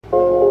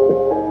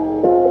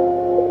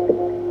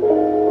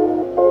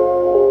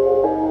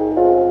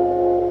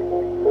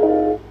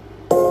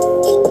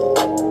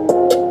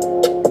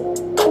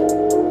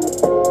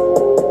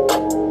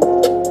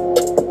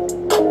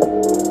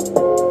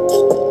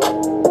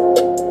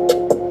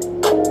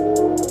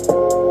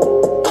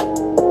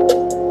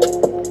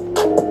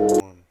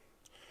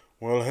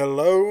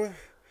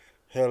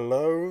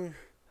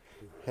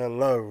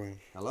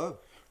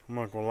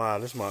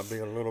This might be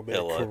a little bit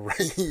Hello.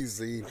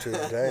 crazy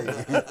today.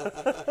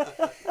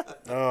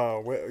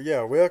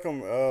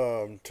 Welcome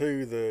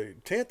to the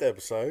 10th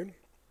episode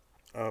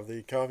of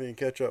the Coffee and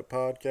Ketchup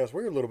podcast.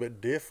 We're a little bit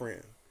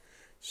different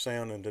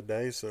sounding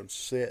today, so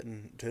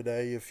sitting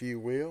today, if you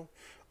will,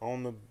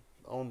 on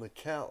the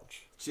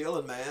couch.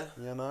 Chilling, man.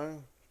 You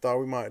know, thought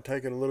we might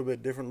take it a little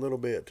bit different, a little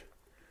bit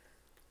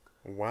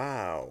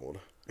wild,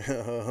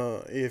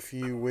 if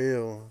you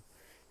will.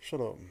 Shut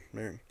up,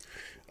 Mary.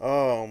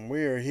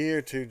 We are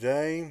here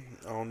today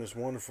on this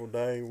wonderful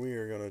day. We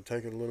are going to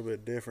take it a little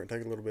bit different,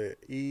 take it a little bit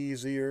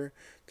easier.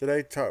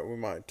 Today, we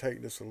might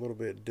take this a little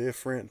bit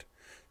different,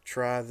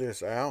 try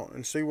this out,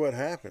 and see what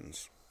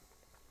happens.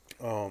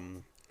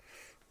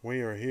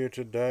 We are here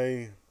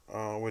today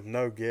with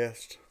no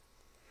guest.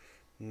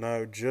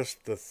 No,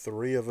 just the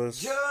three of us.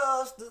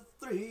 Just the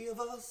three of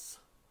us.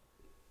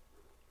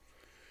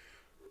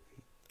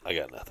 I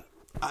got nothing.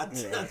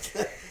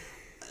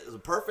 It was a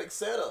perfect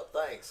setup,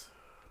 thanks.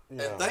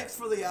 Yeah. And thanks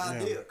for the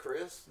idea,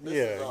 Chris.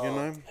 This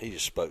is, He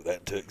just spoke that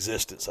into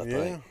existence, I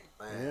think.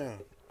 Man. Yeah.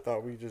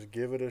 Thought we'd just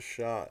give it a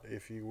shot,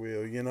 if you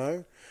will,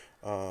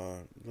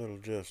 little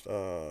just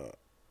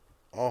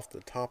off the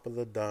top of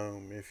the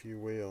dome, if you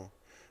will.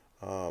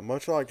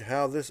 Much like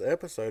how this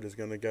episode is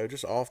going to go,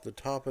 just off the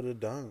top of the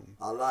dome.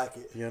 I like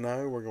it.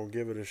 We're going to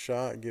give it a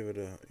shot, give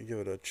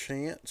it a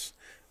chance,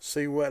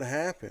 see what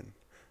happens.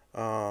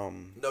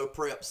 No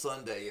prep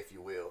Sunday, if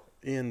you will.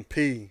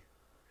 NP.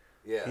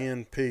 Yeah.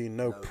 NP,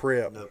 no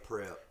prep. No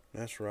prep.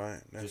 That's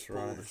right. Just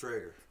pull the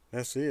trigger.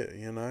 That's it,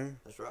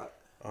 That's right.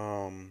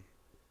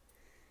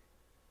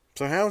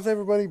 So how's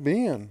everybody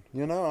been?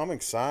 I'm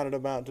excited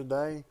about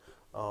today.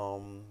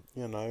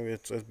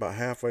 It's about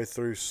halfway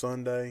through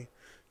Sunday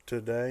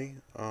today.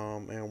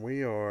 And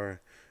we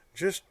are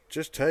just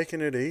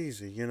taking it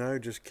easy,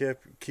 just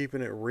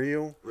keeping it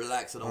real.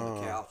 Relaxing on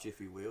the couch,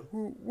 if you will.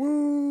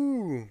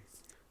 Woo!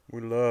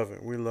 We love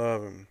it. We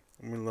love him.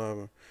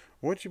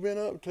 What you been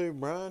up to,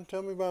 Brian?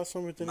 Tell me about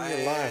something in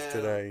your life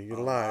today. Your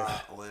life.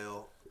 Right.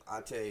 Well, I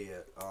tell you,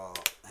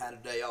 had a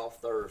day off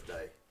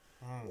Thursday.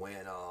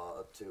 Went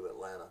up to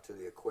Atlanta to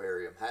the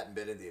aquarium. Hadn't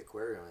been in the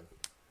aquarium in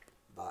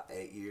about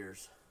 8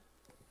 years.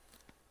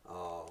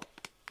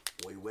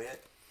 We went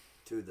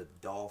to the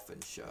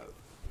dolphin show.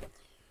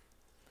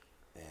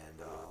 And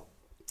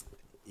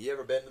you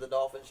ever been to the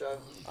dolphin show?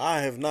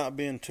 I have not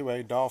been to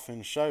a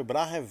dolphin show, but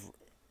I have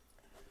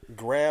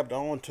grabbed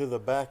onto the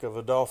back of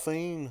a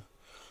dolphin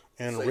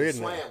and So you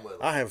ridden swam it. with 'em.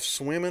 I have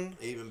swimming,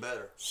 Even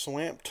better.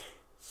 swimped,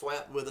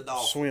 Swamped with a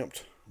dolphin.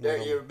 swimped.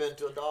 Derek, you ever been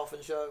to a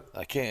dolphin show?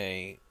 I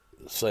can't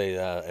say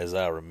as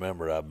I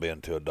remember I've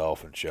been to a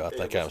dolphin show. I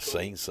think I've cool.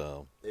 seen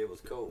some. It was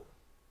cool.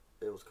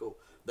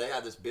 They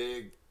had this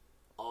big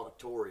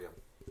auditorium,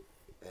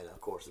 and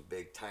of course a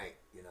big tank,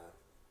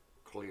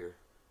 clear,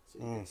 so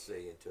you can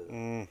see into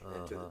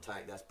the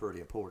tank. That's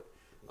pretty important.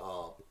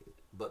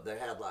 But they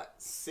had like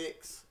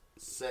 6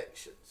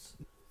 sections: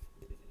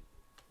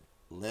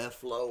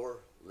 left lower,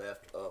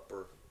 left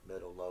upper,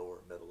 middle lower,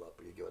 middle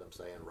upper. You get what I'm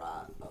saying?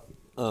 Right up.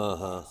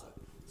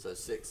 So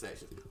 6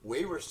 sections.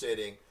 We were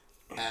sitting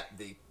at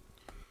the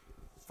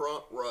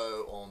front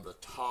row on the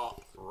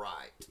top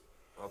right.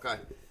 Okay,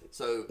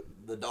 so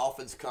the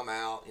dolphins come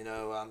out.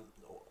 I'm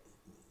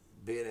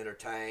being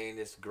entertained.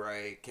 It's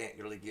great. Can't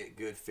really get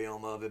good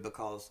film of it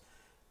because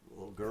the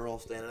little girl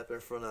standing up in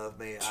front of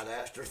me. I'd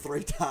asked her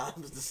 3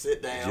 times to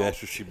sit down. Did you ask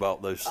her she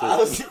bought those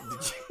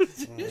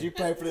seats? Did you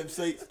pay for them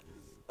seats?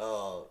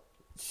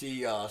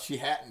 She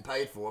hadn't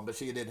paid for them, but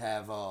she did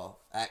have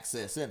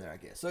access in there, I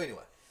guess. So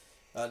anyway,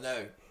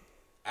 no.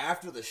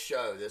 After the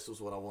show, this was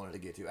what I wanted to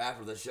get to.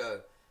 After the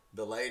show,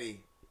 the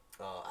lady,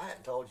 I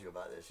hadn't told you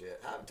about this yet.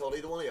 I haven't told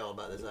either one of y'all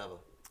about this, have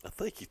I? I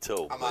think you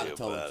told I me might have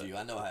told about you.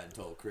 I know I hadn't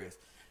told Chris.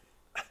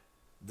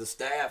 The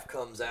staff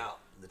comes out,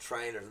 the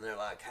trainers, and they're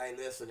like, "Hey,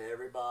 listen,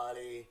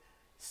 everybody,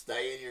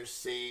 stay in your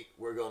seat.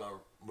 We're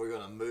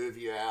gonna move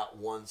you out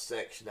one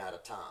section at a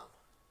time."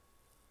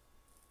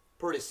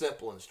 Pretty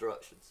simple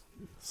instructions.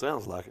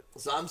 Sounds like it.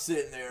 So I'm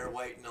sitting there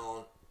waiting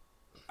on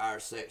our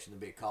section to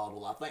be called.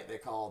 Well, I think they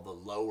call the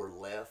lower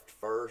left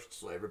first,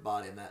 so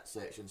everybody in that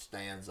section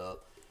stands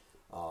up.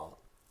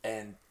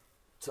 And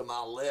to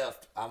my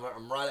left,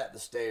 I'm right at the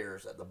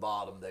stairs at the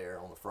bottom there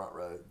on the front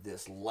row.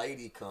 This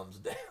lady comes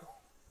down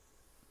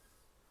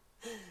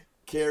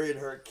carrying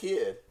her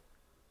kid.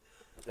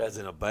 As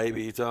in a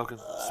baby you talking?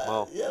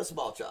 Small? Yeah,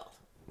 small child.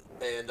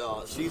 And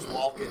she's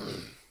walking,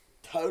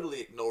 totally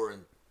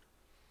ignoring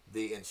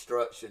the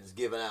instructions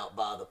given out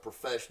by the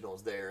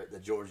professionals there at the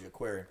Georgia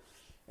Aquarium.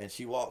 And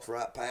she walks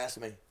right past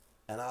me,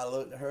 and I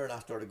looked at her and I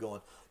started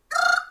going,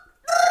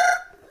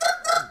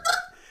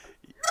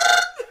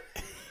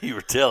 You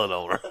were telling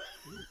on her.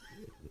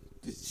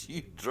 Did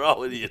you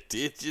draw any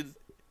attention?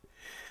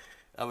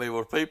 I mean,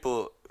 were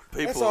people...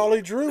 That's all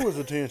he drew was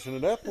attention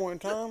at that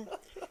point in time.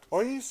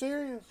 Are you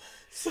serious?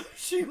 so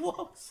she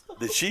walks up.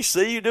 Did she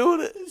see you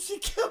doing it? And she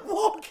kept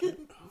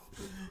walking.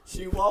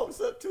 She walks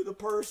up to the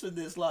person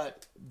that's like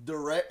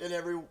directing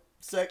every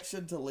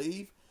section to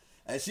leave.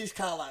 And she's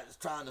kind of like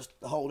trying to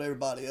hold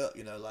everybody up,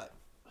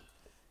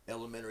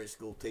 elementary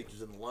school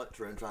teachers in the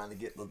lunchroom trying to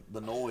get the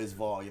noise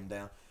volume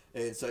down.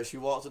 And so she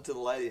walks up to the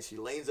lady and she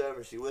leans over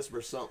and she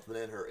whispers something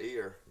in her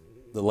ear.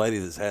 The lady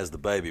that has the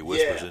baby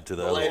whispers into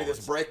the other lady ones.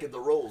 that's breaking the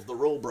rules, the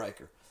rule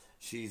breaker.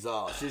 She's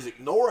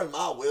ignoring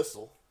my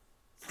whistle.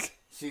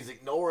 She's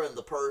ignoring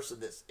the person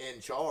that's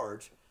in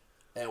charge,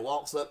 and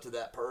walks up to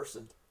that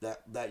person,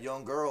 that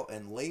young girl,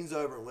 and leans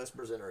over and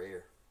whispers in her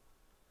ear.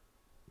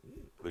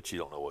 But you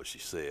don't know what she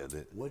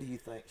said. What do you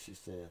think she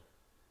said?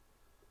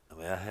 I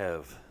mean, I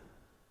have.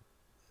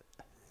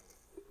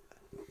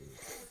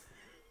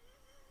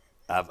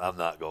 I'm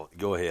not going.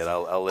 Go ahead.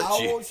 I'll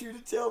let you. I want you to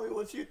tell me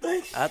what you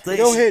think. I think.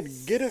 Go ahead,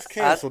 get us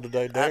canceled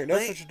today, Derek. That's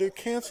think- what you do.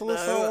 Cancel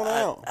us on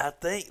out. I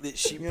think that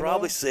she You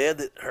probably know? said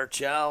that her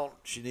child,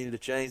 she needed to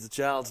change the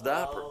child's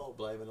diaper. Oh,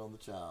 blame it on the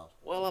child.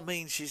 Well, I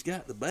mean, she's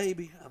got the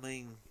baby. I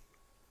mean,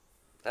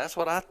 that's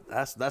what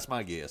that's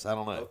my guess. I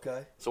don't know.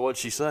 Okay. So what'd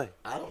she say?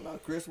 I don't know,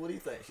 Chris. What do you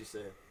think she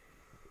said?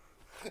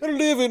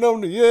 Living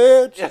on the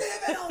edge.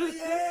 Living on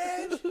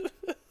the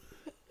edge.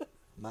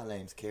 My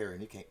name's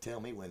Karen. You can't tell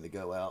me when to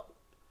go out.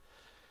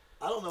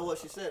 I don't know what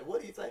she said.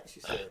 What do you think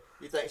she said?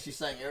 You think she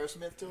sang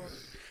Aerosmith to her?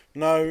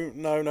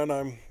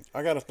 No.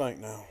 I got to think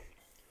now.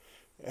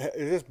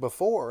 Is this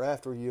before or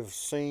after you've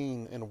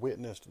seen and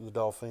witnessed the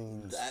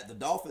Dolphins? The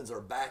Dolphins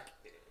are back.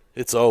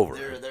 It's over.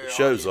 They're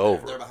Show's already-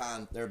 over.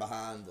 They're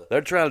behind the.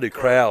 They're trying to do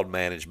crowd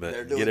management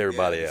They're and doing, get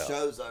everybody the out.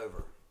 Show's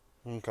over.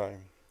 Okay.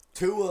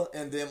 Tua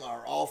and them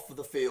are off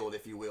the field,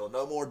 if you will.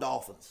 No more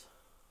Dolphins.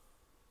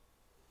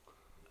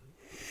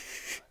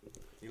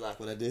 You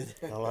like what I did?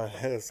 I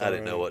like that. I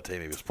didn't know what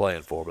team he was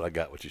playing for, but I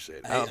got what you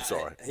said. I'm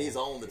sorry. He's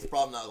on. That's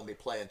probably not going to be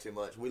playing too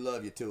much. We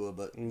love you, Tua,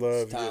 but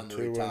Love it's time you, to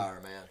Tua.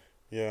 retire, man.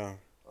 Yeah.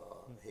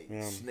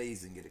 He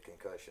sneeze and get a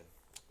concussion.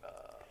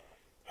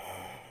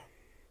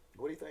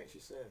 What do you think she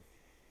said?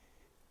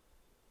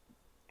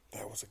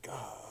 That was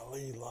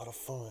a lot of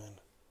fun.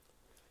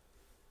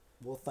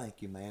 Well,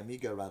 thank you, ma'am. You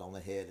go right on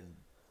ahead and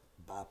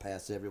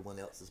bypass everyone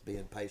else that's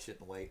being patient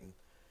and waiting.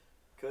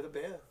 Could have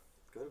been.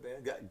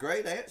 Got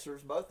great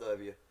answers, both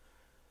of you.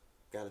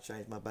 Got to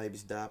change my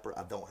baby's diaper.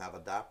 I don't have a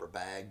diaper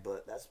bag,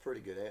 but that's a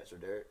pretty good answer,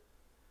 Derek.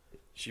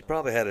 She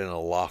probably had it in a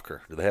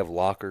locker. Do they have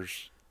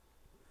lockers?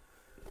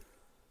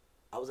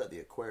 I was at the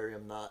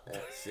aquarium, not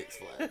at Six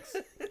Flags.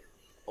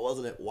 I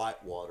wasn't at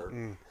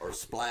Whitewater or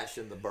Splash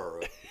in the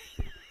Borough.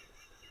 I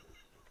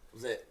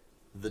was at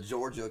the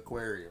Georgia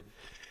Aquarium.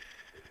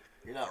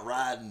 You're not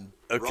riding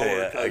roller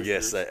Okay, coasters. I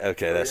guess that.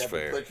 Okay, where that's you have to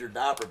fair. Put your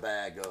diaper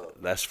bag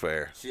up. That's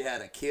fair. She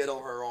had a kid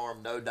on her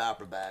arm, no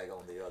diaper bag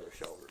on the other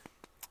shoulder.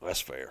 That's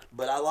fair.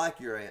 But I like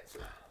your answer.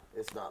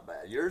 It's not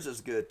bad. Yours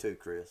is good too,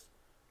 Chris.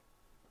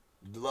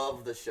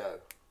 Love the show.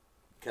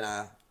 Can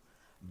I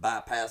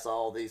bypass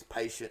all these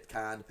patient,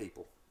 kind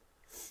people?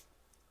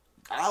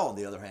 I, on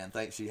the other hand,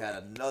 think she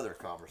had another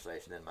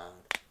conversation in mind.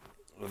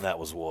 And that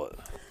was what?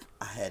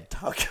 I had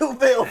Taco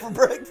Bell for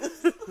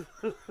breakfast.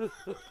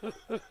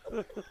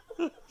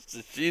 So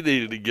she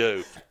needed to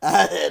go.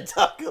 I had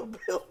Taco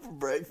Bell for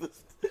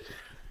breakfast.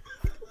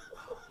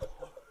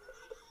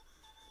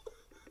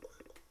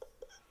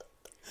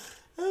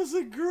 That's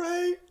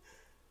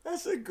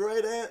a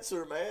great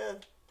answer, man.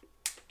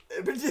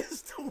 But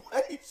just the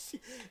way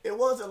it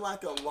wasn't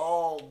like a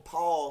long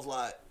pause,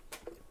 like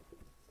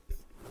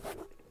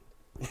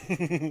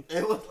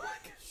it was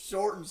like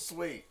short and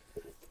sweet.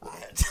 I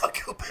had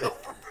Taco Bell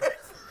for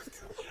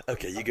breakfast.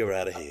 Okay, you go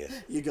right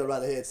ahead. You go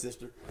right ahead,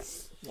 sister.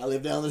 I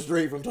live down the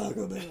street from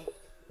Taco Bell.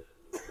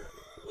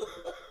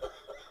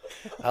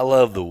 I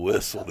love the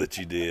whistle that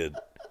you did.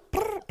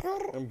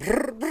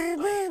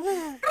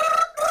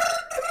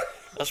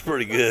 That's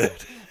pretty good.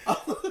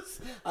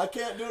 I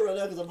can't do it right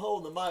now because I'm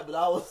holding the mic, but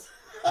I was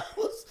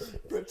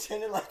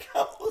pretending like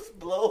I was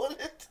blowing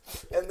it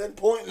and then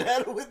pointing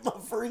at it with my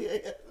free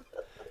hand.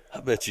 I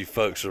bet you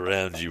folks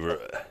around you were.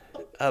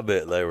 I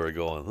bet they were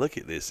going, "Look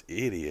at this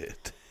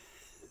idiot."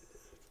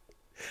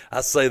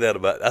 I say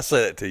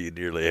that to you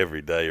nearly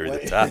every day, or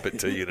either type it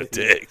to you in a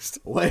text.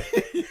 Wait.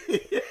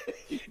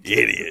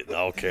 Idiot in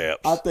all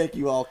caps. I think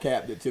you all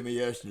capped it to me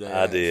yesterday.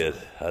 I actually. did.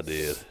 I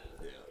did.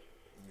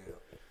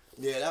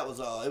 Yeah, that was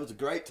it was a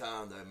great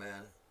time though,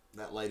 man.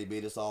 That lady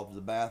beat us all to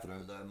the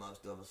bathroom though.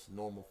 Most of us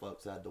normal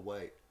folks had to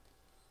wait.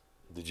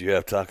 Did you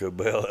have Taco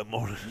Bell that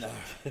morning? No,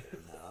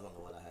 I don't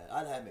know what I had.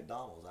 I'd had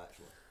McDonald's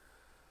actually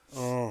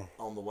Oh,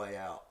 on the way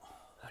out,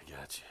 I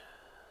got you.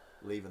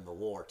 leaving the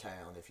war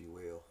town, if you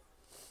will.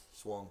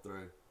 Swung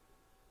through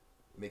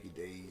Mickey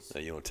D's. Now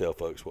you want to tell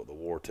folks what the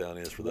War Town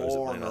is for those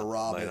that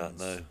may not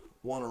know.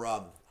 Warner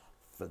Robins.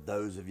 For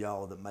those of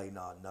y'all that may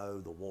not know,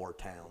 the War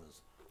Town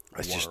is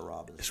That's Warner just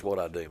Robins. it's what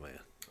I do, man.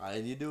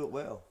 And you do it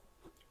well.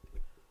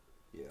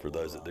 Yeah, For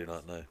Warner those that do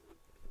Robins. not know.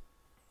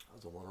 I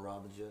was a Warner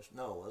Robins yesterday.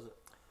 No, was it?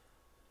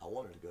 I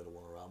wanted to go to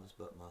Warner Robins,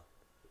 but my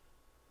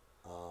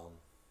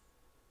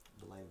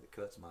the lady that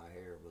cuts my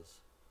hair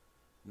was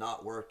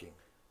not working.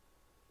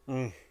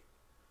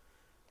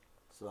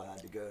 So I had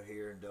to go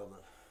here in Dublin.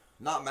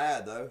 Not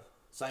mad though.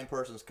 Same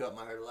person's cut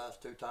my hair the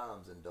last 2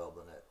 times in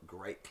Dublin at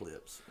Great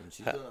Clips, and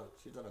she's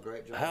done a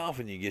great job. How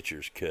often you get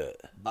yours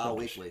cut?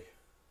 Bi-weekly.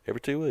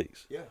 Every 2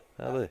 weeks. Yeah.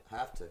 How they?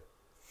 Have to.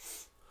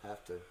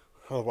 Have to.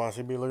 Otherwise,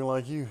 he'd be looking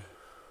like you.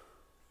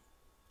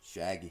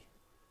 Shaggy.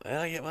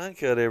 Well, I get mine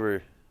cut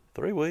every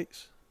 3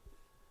 weeks.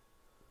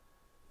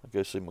 I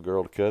go see my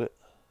girl to cut it.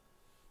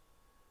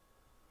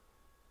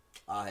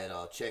 I had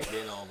checked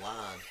in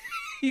online.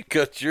 You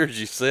cut yours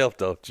yourself,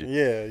 don't you?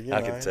 Yeah, you know.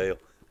 I can tell.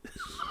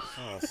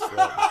 Oh,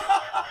 suck.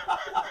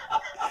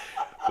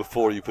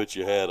 Before you put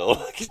your hat on,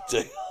 I can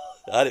tell.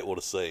 I didn't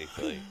want to say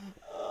anything.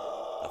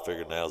 I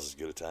figured now's as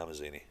good a time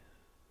as any.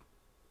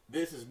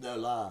 This is no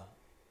lie.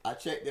 I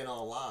checked in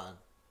online.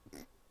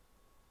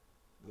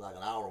 Like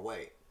an hour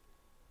wait.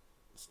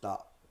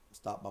 Stopped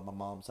by my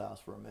mom's house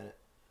for a minute.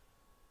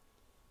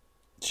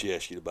 She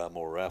asked you to buy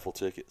more raffle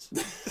tickets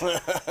for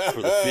the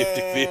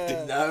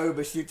 50-50. No,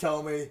 but she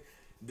told me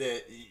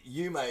that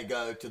you may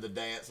go to the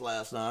dance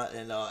last night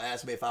and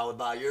asked me if I would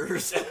buy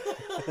yours.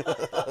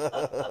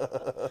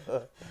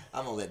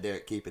 I'm gonna let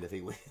Derek keep it if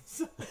he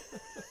wins.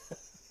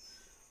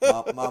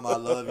 Mom, I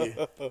love you.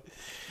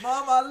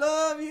 Mom, I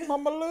love you.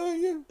 Mama love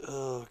you.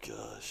 Oh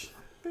gosh.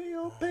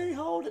 P.O.P.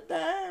 hold it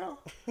down.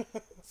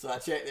 So I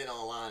checked in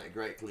online at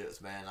Great Clips,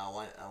 man. I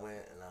went, and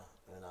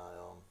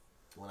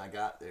when I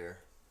got there,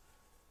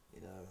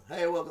 you know,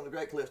 hey, welcome to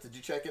Great Clips. Did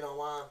you check in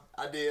online?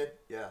 I did.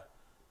 Yeah.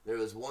 There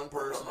was one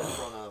person in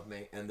front of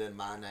me, and then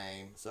my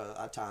name. So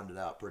I timed it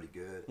out pretty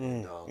good.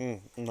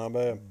 Not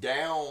bad.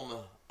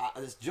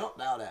 This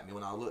jumped out at me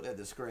when I looked at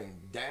the screen.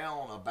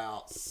 Down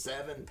about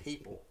 7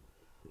 people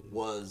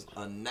was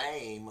a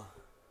name,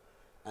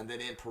 and then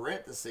in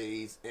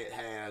parentheses it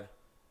had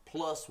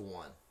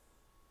 +1.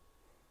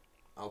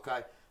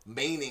 Okay?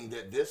 Meaning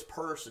that this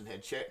person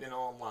had checked in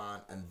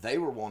online and they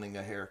were wanting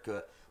a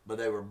haircut, but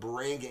they were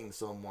bringing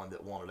someone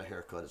that wanted a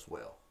haircut as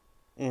well.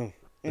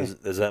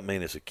 Does that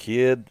mean it's a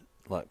kid,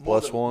 like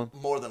 +1?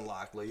 More than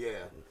likely,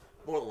 yeah.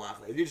 More than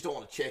likely. If you just don't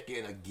want to check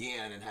in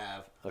again and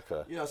have...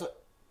 Okay. You know, so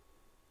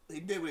he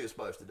did what he was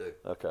supposed to do.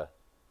 Okay.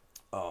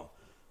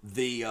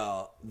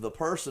 The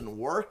person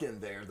working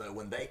there, though,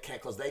 when they came,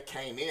 because they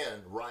came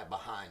in right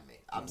behind me.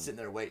 I'm sitting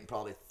there waiting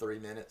probably 3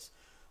 minutes.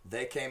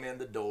 They came in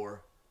the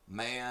door,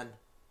 man,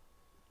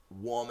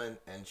 woman,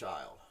 and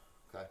child.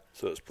 Okay.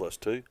 So it's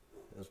 +2? It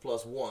was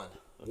 +1.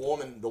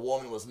 The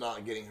woman was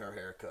not getting her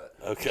hair cut.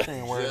 Okay.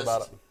 Ain't worried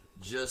about it.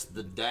 Just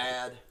the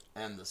dad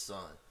and the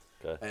son.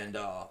 Okay. And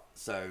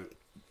so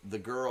the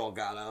girl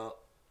got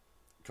up,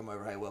 come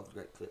over, hey, welcome to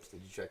Great Clips.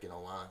 Did you check in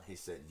online? He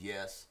said,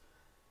 yes.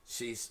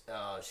 She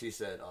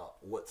said,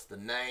 what's the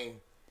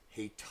name?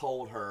 He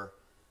told her.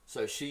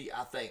 So she,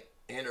 I think,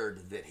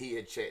 entered that he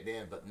had checked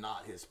in, but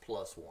not his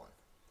 +1.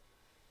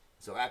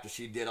 So after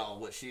she did all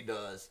what she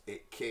does,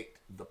 it kicked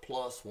the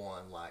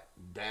 +1 like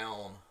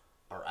down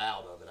or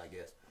out of it, I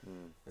guess.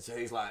 And so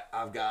he's like,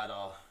 I've got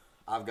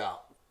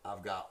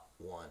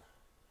one.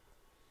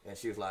 And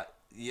she was like,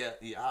 yeah,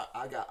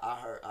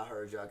 I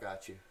heard you, I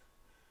got you.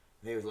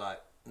 And he was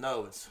like,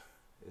 no, it's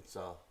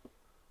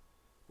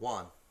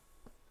one.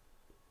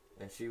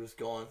 And she was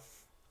going,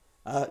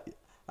 I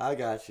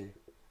got you.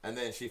 And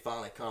then she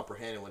finally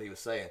comprehended what he was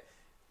saying.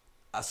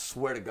 I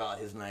swear to God,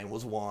 his name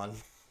was Juan.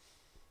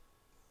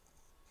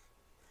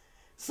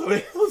 So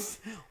it was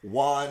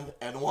 1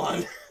 and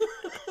 1.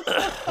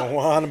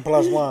 1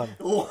 plus 1.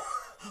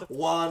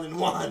 1 and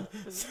 1.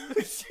 So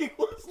she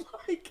was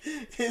like,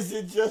 is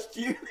it just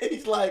you?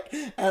 He's like,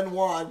 and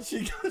 1.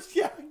 She goes,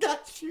 yeah, I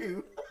got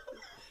you.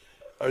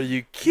 Are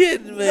you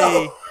kidding me?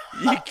 No,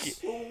 You I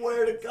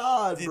swear to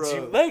God, Did bro.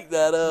 you make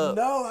that up?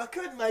 No, I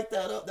couldn't make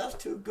that up. That's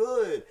too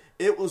good.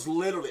 It was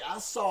literally, I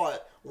saw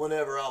it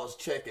whenever I was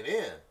checking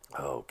in.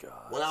 Oh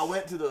God. When I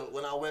went and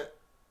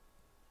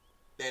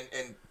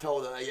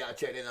told her, yeah, I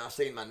checked in and I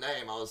seen my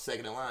name, I was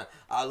second in line.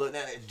 I looked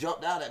at it, it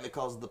jumped out at me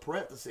because of the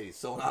parentheses.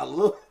 So when I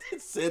looked,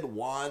 it said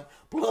 1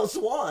 plus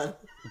 1.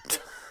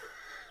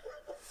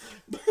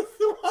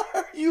 Why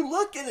are you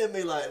looking at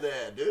me like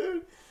that,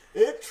 dude?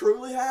 It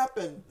truly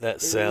happened.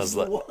 That sounds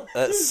like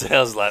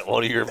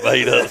one of your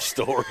made up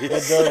stories. It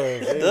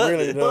does. It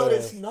really does. But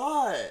it's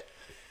not.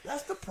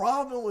 That's the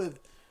problem with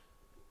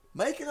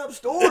making up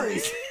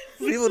stories.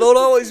 People don't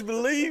always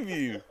believe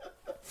you.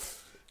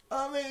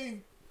 I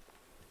mean,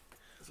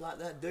 it's like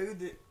that dude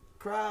that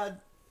cried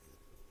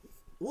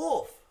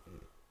wolf.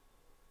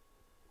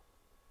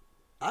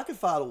 I could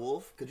fight a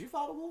wolf. Could you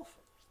fight a wolf?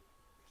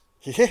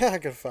 Yeah, I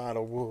could fight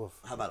a wolf.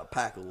 How about a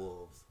pack of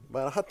wolves?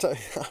 But I'll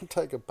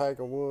take a pack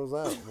of wolves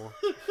out, boy.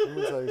 Let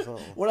me tell you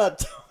something. We're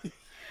not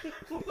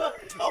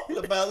talking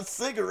about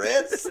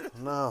cigarettes.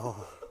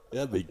 No.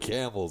 That'd be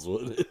camels,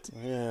 wouldn't it?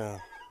 Yeah.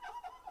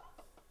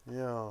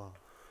 Yeah.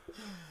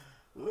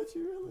 Would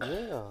you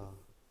really? Yeah.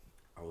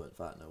 I wouldn't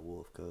fight no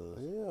wolf, cuz.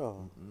 Yeah.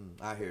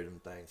 I hear them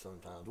things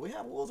sometimes. Do we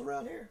have wolves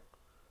around here?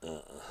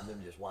 And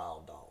them just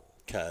wild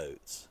dogs.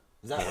 Coyotes.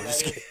 Is that what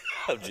that is?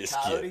 I'm just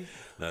coyote? kidding.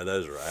 No,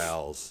 those are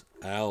owls.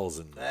 Owls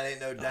and That ain't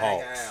no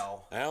dang hawks.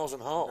 owl. Owls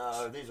and hawks.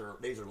 No, these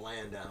are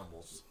land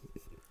animals.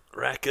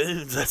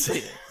 Raccoons, that's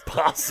it.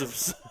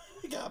 Possums.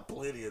 We got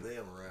plenty of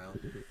them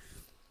around.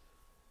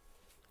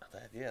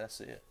 Yeah,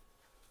 that's it.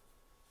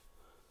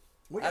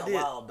 We I got did.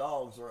 wild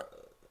dogs.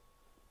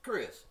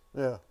 Chris,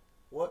 Yeah.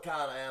 What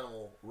kind of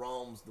animal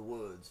roams the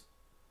woods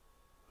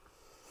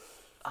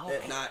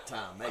at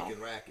nighttime making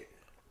racket?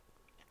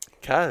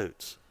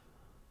 Coyotes.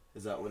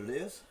 Is that what it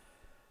is?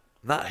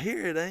 Not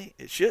here, it ain't.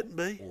 It shouldn't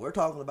be. Well, we're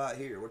talking about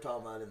here. We're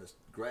talking about in the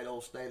great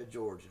old state of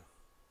Georgia.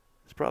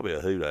 It's probably a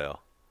hoot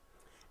owl.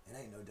 It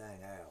ain't no dang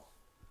owl.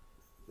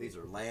 These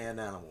are land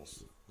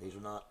animals. These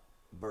are not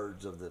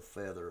birds of the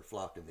feather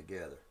flocking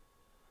together.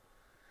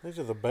 These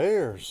are the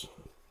bears.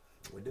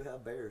 We do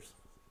have bears.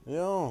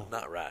 Yeah.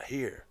 Not right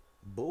here.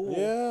 Bull.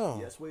 Yeah.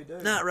 Yes, we do.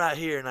 Not right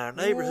here in our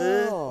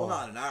neighborhood. Yeah. Well,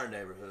 not in our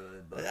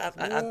neighborhood, but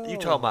You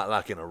talking about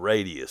like in a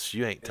radius.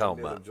 You ain't in the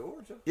talking middle about.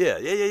 of Georgia.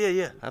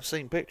 Yeah. I've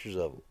seen pictures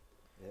of them.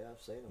 Yeah,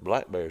 I've seen them.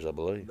 Black bears, I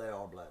believe. They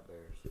are black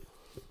bears.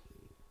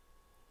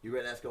 You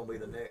reckon that's gonna be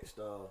the next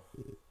knockoff?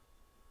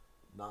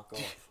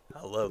 Oh.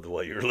 I love the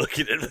way you're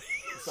looking at me.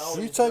 It's all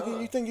You he's take done.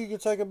 it? You think you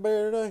could take a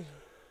bear today?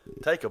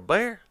 Take a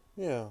bear?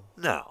 Yeah.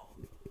 No.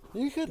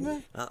 You could,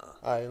 man.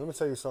 Hey, let me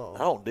tell you I something.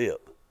 don't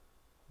dip.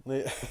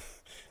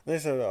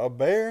 Listen, a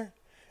bear.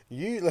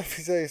 Let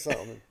me tell you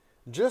something.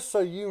 Just so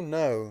you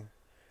know,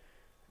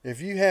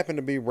 if you happen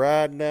to be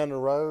riding down the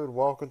road,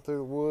 walking through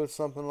the woods,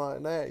 something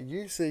like that,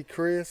 you see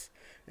Chris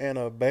and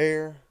a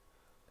bear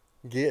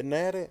getting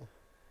at it,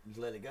 Just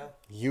let it go.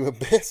 you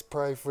best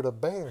pray for the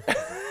bear.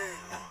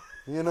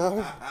 You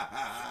know,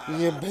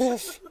 you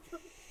best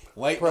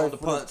Waiting Pray on the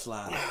for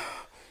punchline.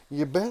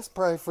 you best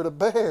pray for the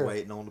bear.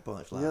 Waiting on the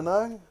punchline. You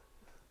know,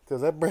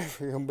 because that bear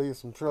gonna be in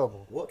some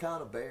trouble. What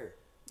kind of bear?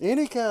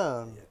 Any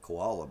kind. A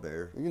koala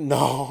bear.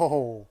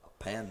 No,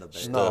 A panda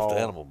bear. No. Stuffed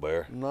animal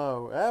bear.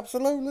 no,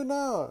 absolutely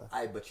not.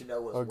 Hey, but you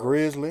know what's A worse?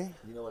 grizzly.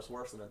 You know what's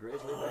worse than a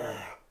grizzly bear?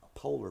 A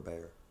polar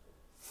bear.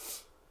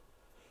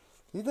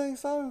 You think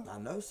so? I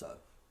know so.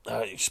 All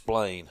right,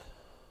 explain.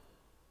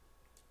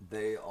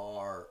 They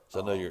are.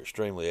 'Cause I know you're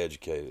extremely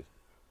educated.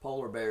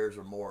 Polar bears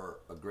are more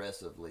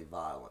aggressively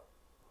violent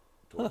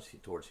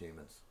towards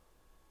humans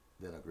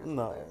than a grizzly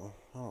No, bear.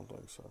 I don't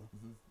think so.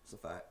 It's a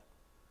fact.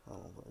 I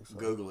don't think so.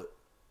 Google it.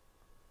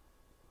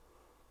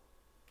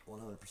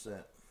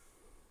 100%.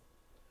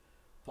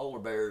 Polar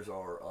bears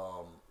are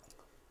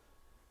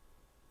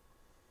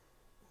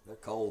they're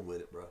cold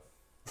with it, bro.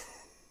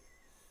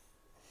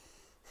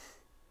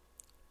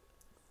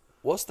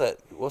 What's that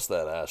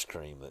ice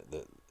cream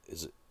that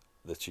is it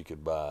that you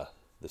could buy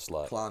that's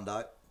like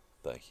Klondike.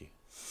 thank you.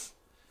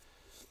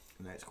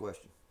 Next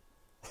question.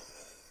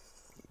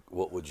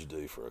 What would you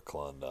do for a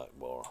Klondike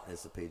bar?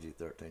 It's a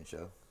PG-13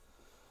 show.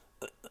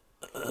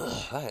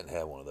 I hadn't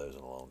had one of those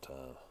in a long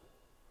time.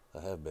 I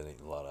have been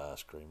eating a lot of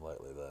ice cream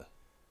lately though.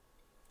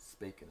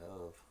 Speaking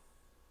of,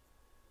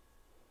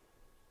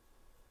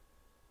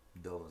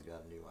 Dublin's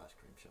got a new ice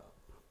cream shop.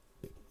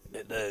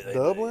 They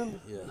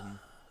Dublin? do, yeah.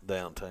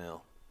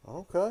 Downtown.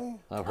 Okay.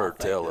 I've heard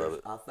tell of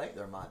it. I think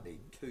there might be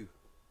two.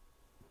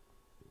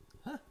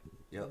 Huh.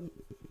 Yep.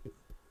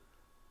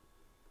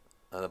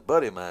 And a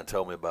buddy of mine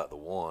told me about the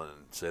one and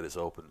said it's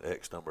open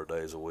X number of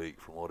days a week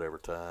from whatever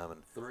time.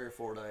 And 3 or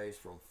 4 days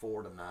from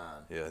 4 to 9.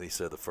 yeah, and he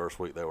said the first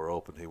week they were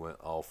open, he went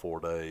all 4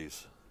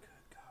 days.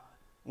 Good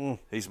God.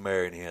 He's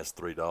married and he has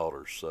 3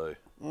 daughters, so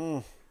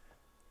Mm.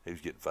 he was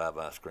getting 5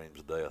 ice creams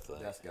a day, I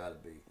think. That's got to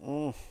be.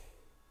 Mm.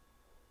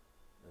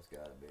 That's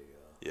got to be.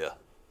 Yeah.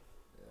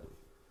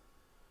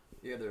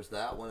 Yeah, there's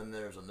that one, and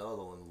there's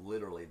another one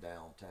literally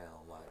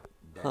downtown,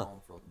 like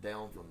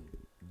down from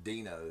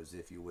Dino's,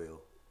 if you will.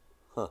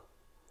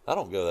 I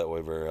don't go that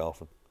way very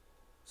often.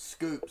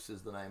 Scoops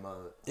is the name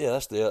of it. Yeah,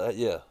 that's the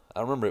yeah.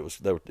 I remember it was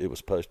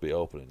supposed to be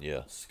opening.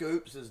 Yeah.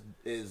 Scoops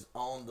is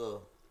on the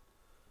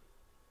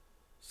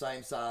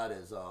same side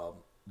as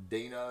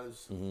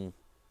Dino's. Mm-hmm.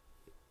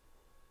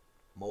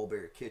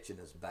 Mulberry Kitchen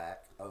is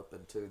back open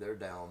too. They're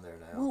down there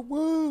now. Woo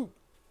woo.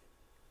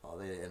 Oh,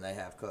 they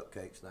have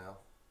cupcakes now.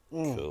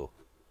 Mm. Cool.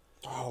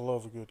 Oh, I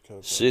love a good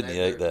cupcake. Sydney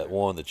They're- ate that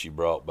one that you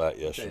brought back tell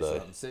you yesterday.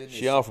 something, Sydney-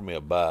 She offered me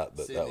a bite,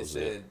 but Sydney that was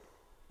said, it.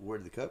 "Where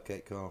did the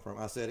cupcake come from?"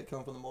 I said, "It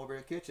come from the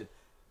Mulberry Kitchen."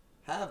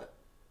 Have it.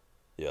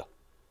 Yeah.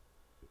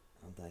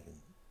 I'm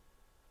thinking,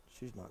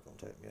 she's not gonna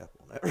take me up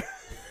on that.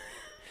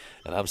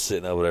 And I'm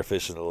sitting over there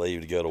fixing to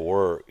leave to go to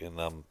work, and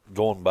I'm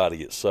going by to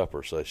get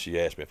supper. So she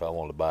asked me if I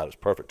wanted to buy it. It was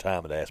perfect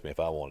timing to ask me if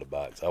I wanted to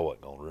buy it because I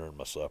wasn't going to ruin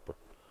my supper.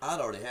 I'd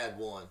already had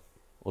one.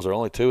 Was there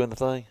only 2 in the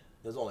thing?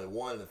 There's only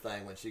one in the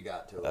thing when she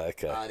got to it.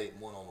 Okay. I'd eaten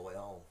one on the way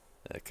home.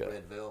 Okay.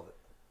 Red velvet.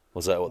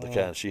 Was that what the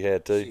kind she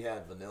had too? She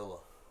had vanilla.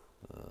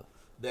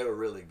 They were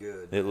really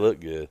good. It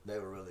looked good. They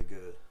were really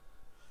good.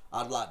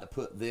 I'd like to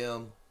put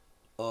them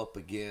up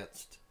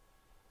against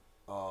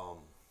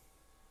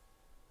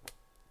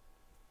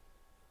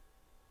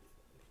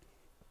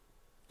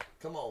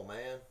come on,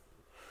 man.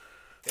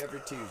 Every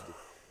Tuesday.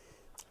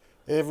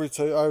 Every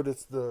two. Oh,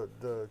 that's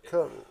the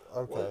cup.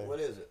 Okay. What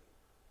is it?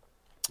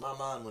 My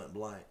mind went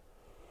blank.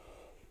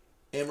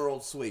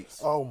 Emerald Sweets.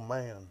 Oh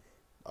man.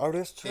 Oh,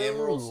 that's true.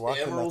 Why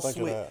couldn't I think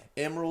of that?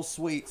 Emerald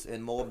Sweets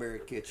and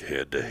Mulberry Kitchen.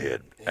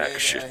 Head-to-head A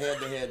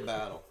head-to-head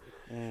battle.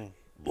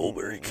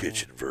 Mulberry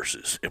Kitchen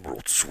versus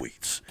Emerald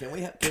Sweets. Can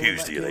we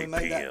Tuesday at 8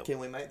 make p.m. Can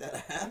we make that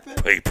happen?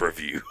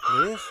 Pay-per-view.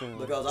 Listen.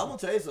 Because I'm gonna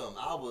tell you something.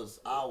 I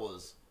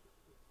was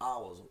I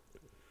was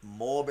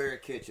Mulberry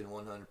Kitchen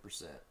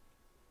 100%.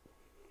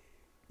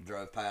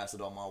 Drove past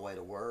it on my way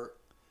to work.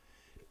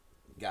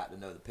 Got to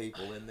know the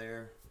people in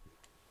there.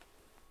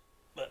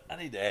 But I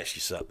need to ask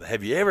you something.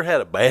 Have you ever had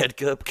a bad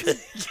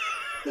cupcake?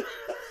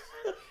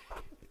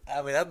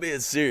 I mean, I'm being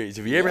serious.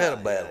 Have you ever had a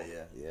bad one?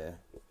 Yeah.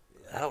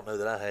 I don't know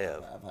that I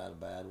have. I've had a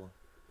bad one.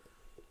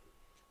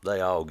 They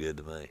all good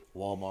to me.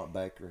 Walmart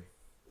bakery.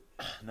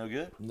 No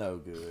good? No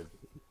good.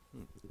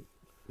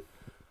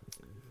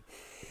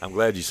 I'm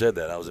glad you said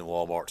that. I was in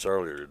Walmart's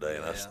earlier today,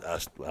 and Yeah.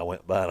 I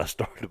went by and I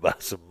started to buy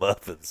some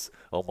muffins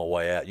on my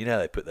way out. You know how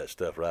they put that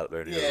stuff right up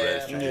there near the Yeah,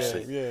 register? man. You Yeah, see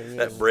yeah, yeah.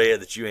 that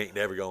bread that you ain't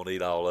never going to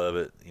eat all of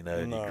it, you know,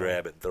 and No. you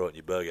grab it and throw it in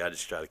your buggy. I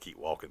just try to keep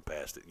walking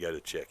past it and go to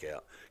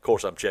checkout. Of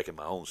course, I'm checking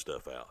my own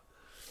stuff out.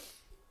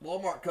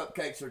 Walmart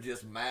cupcakes are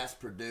just mass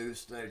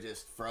produced. They're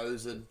just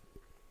frozen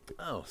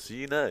Oh, so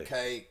you know.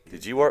 cake.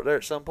 Did you work there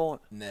at some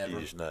point? Never.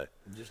 You just know.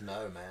 Just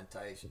know, man.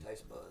 Taste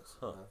buds.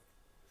 Huh. You know?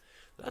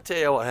 Did I tell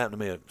y'all what happened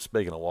to me?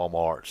 Speaking of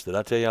Walmarts, did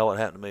I tell y'all what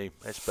happened to me?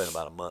 It's been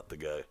about a month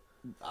ago.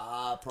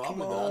 Probably Come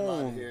not. I'd like to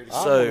on. hear it I again.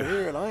 So- want to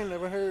hear it. I ain't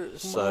never heard it.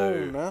 Come so-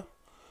 on now.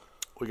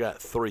 We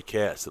got 3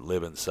 cats that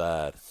live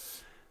inside.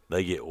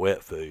 They get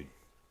wet food.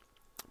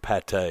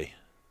 Pate.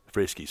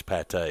 Friskies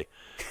pate.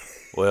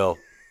 Well,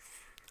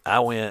 I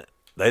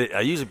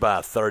usually buy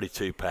a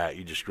 32 pack.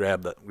 You just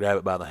grab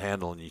it by the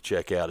handle and you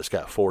check out. It's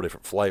got 4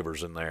 different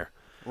flavors in there.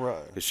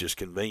 Right. It's just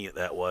convenient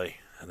that way,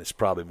 and it's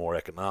probably more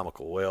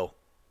economical. Well,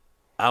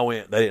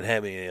 they didn't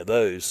have any of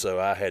those, so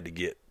I had to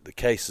get the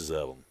cases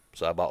of them.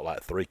 So I bought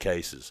like 3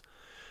 cases.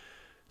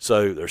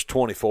 So there's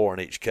 24 in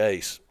each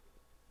case.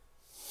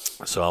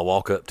 So I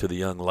walk up to the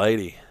young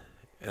lady,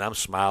 and I'm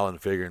smiling,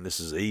 figuring this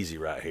is easy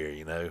right here,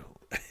 you know.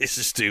 This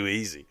is too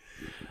easy.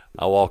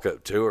 I walk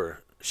up to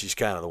her. She's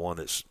kind of the one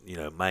that's, you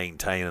know,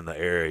 maintaining the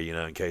area, you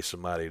know, in case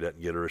somebody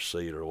doesn't get a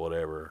receipt or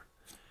whatever.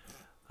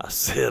 I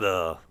said,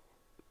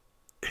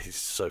 it's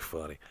so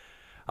funny.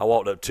 I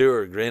walked up to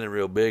her, grinning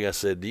real big. I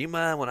said, do you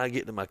mind when I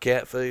get to my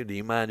cat food, do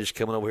you mind just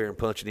coming over here and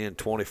punching in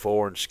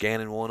 24 and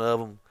scanning one of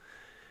them?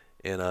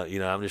 And, you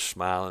know, I'm just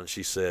smiling.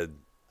 She said,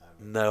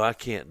 no, I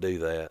can't do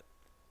that.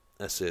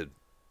 I said,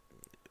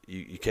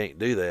 you can't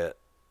do that.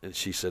 And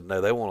she said, no,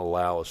 they won't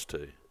allow us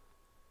to.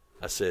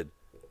 I said,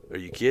 are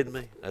you kidding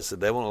me? I said,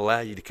 they won't allow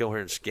you to come here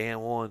and scan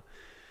one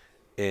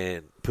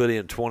and put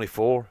in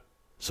 24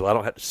 so I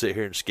don't have to sit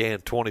here and scan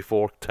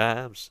 24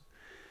 times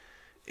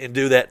and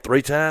do that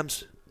 3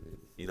 times?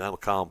 You know, I'm a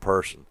calm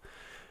person.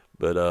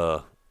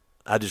 But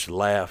I just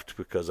laughed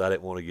because I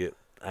didn't want to get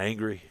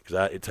angry,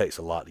 because it takes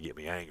a lot to get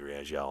me angry,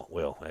 as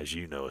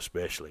you know,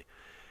 especially.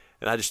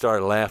 And I just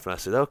started laughing. I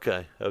said,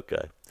 okay.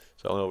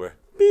 So I went over,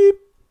 beep,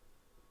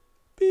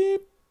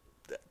 beep,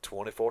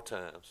 24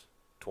 times,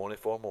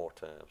 24 more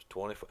times,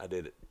 24. I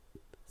did it.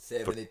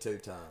 72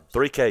 times.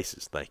 3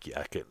 cases. Thank you.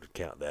 I couldn't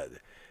count that.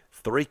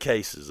 3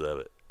 cases of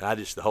it.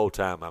 The whole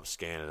time I'm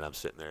scanning, I'm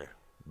sitting there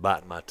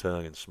biting my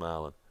tongue and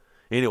smiling.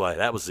 Anyway,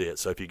 that was it.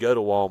 So if you go to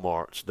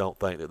Walmart's, don't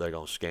think that they're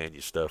going to scan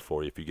your stuff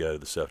for you if you go to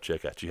the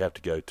self-checkout. You have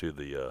to go to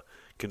the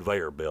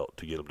conveyor belt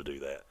to get them to do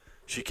that.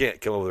 She can't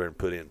come over there and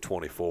put in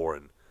 24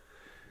 and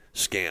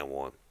scan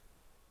one.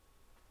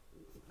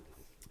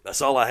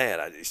 That's all I had.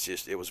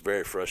 It was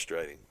very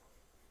frustrating.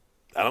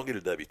 I don't get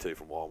a W-2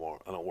 from Walmart.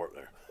 I don't work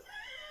there.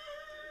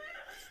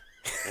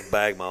 And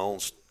bag my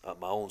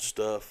own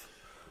stuff.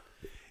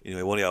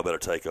 Anyway, one of y'all better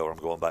take over. I'm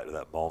going back to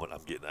that moment.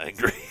 I'm getting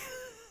angry.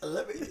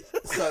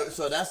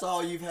 So that's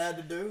all you've had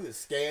to do is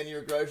scan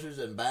your groceries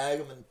and bag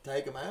them and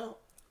take them out?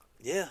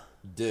 Yeah.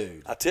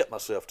 Dude. I tip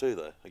myself, too,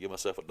 though. I give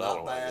myself $1.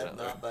 Not when I get bad, out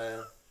there.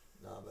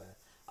 not bad.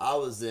 I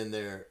was in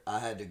there. I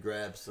had to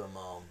grab some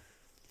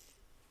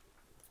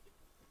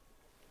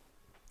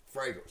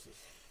fragrances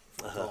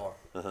for the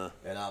car.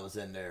 And I was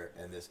in there,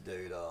 and this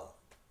dude,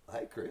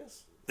 hey,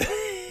 Chris,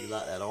 you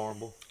like that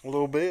armable? A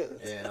little bit.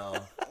 And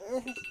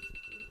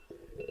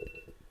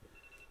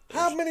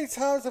How many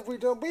times have we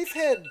done?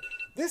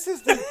 This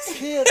is the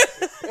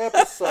 10th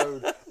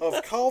episode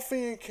of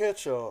Coffee and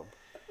Ketchup.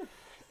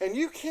 And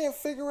you can't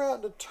figure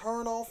out to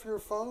turn off your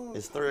phone?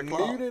 It's 3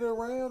 o'clock. Mute it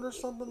around or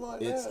something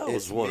like It's- that? I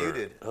was wondering.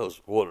 muted. I was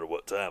wondering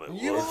what time it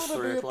You was. ought to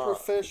 3 be a o'clock.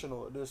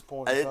 professional at this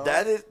point in time.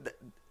 that is.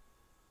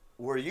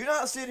 Were you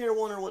not sitting here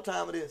wondering what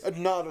time it is?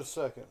 Not a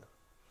second.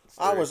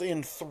 I was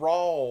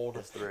enthralled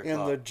It's 3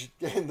 in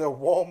the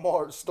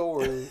Walmart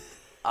story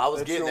I was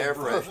that getting your air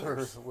brother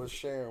fresheners. was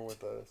sharing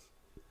with us.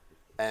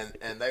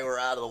 And they were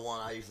out of the one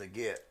I usually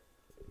get.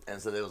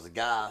 And so there was a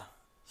guy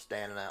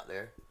standing out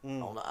there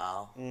on the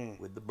aisle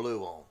with the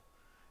blue on.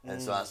 And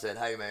so I said,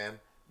 hey, man,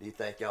 do you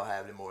think y'all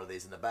have any more of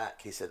these in the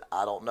back? He said,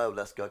 I don't know.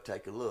 Let's go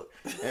take a look.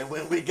 And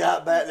when we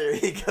got back there,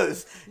 he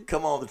goes,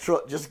 come on, the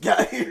truck just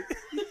got here.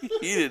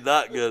 You did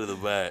not go to the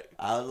back.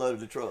 I unloaded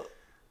the truck.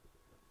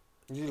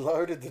 You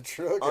loaded the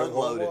truck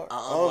Unloaded. at Walmart?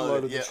 I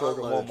unloaded. the Yeah, truck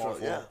unloaded at the Walmart.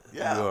 truck.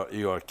 Yeah.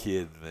 You are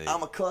kidding me.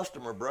 I'm a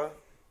customer, bro.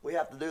 We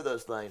have to do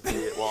those things to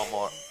be at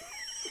Walmart.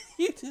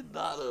 You did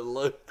not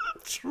unload the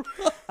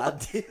truck. I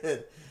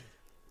did.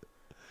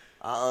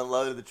 I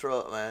unloaded the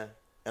truck, man.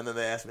 And then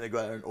they asked me to go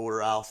out there and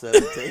order aisle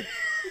 17.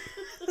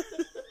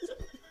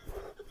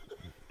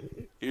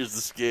 Here's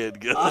the scan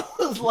gun. I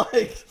was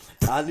like,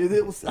 I knew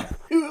it was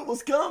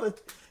coming.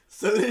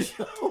 Soon as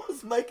y'all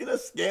was making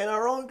us scan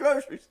our own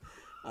groceries,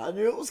 I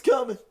knew it was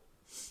coming.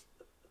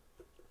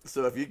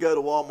 So if you go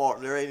to Walmart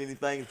and there ain't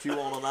anything that you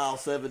want on aisle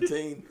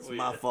 17, it's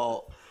my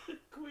fault.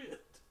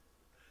 Quit.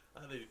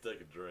 I need to take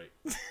a drink.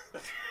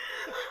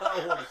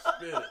 I want to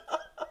spit it. God,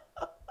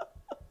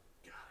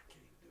 I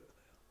can't even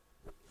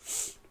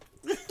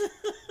do it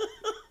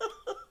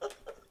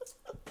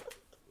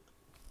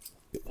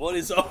now. What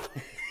is up?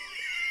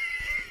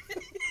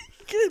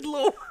 Good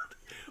Lord.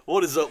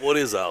 What is up? What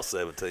is aisle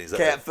 17? Is that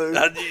Cat food.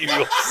 I knew you were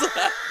going to say.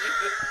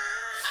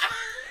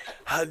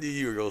 I knew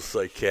you were going to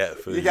say cat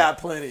food. You got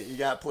plenty. You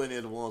got plenty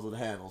of the ones with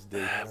handles,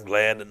 dude. I'm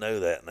glad to know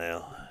that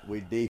now. We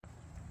deep.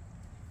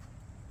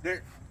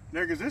 Derek,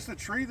 is this the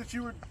tree that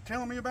you were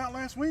telling me about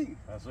last week?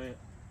 That's it.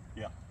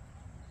 Yeah.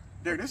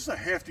 Derek, this is a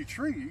hefty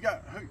tree. You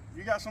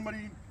got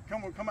somebody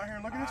come out here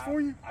and look at this for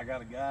you? I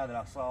got a guy that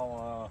I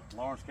saw,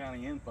 Lawrence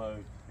County Info.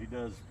 He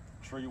does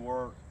tree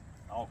work,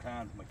 all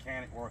kinds of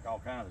mechanic work, all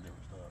kinds of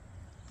different stuff.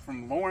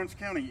 From Lawrence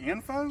County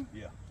Info?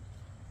 Yeah.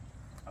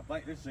 I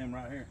think this is him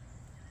right here.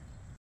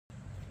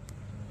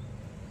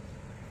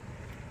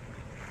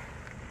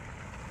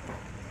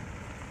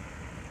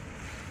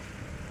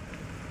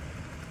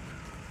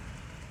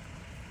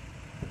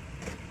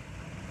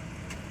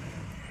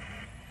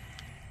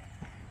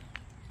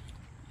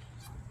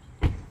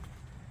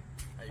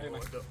 Hey,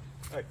 man.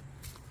 Hey.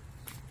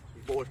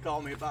 You boys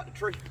called me about the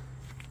tree.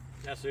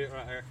 That's it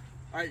right here.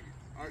 Hey,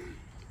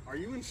 are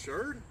you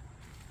insured?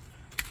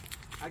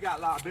 I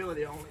got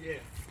liability on it, yeah.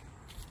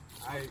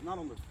 Hey, not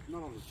on the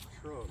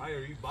truck. Hey,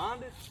 are you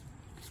bonded?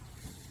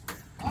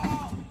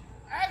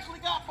 Actually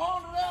got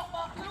bonded out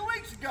about 2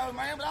 weeks ago,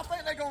 man, but I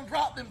think they're going to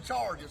drop them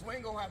charges. We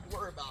ain't going to have to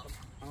worry about them.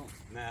 Oh,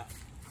 Now,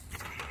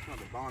 it's not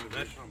the bond. It's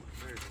something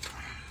serious.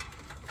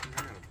 I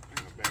got a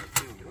bad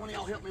feeling. One of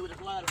y'all help me with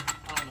this ladder?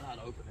 I don't know how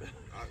to open it.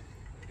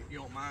 If you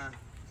don't mind.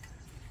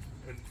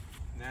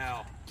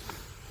 now,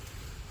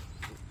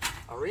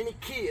 Are any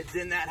kids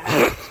in that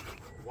house?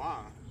 Why?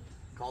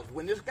 Because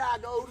when this guy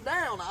goes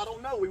down, I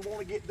don't know. We want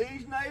to get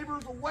these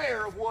neighbors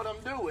aware of what I'm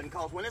doing.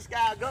 Because when this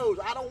guy goes,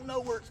 I don't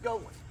know where it's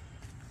going.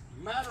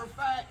 Matter of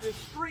fact, this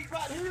street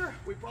right here,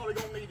 we probably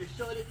going to need to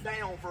shut it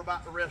down for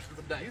about the rest of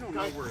the day. You don't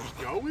know where it's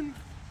going?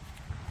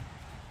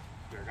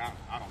 Derek,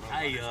 I don't know.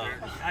 hey,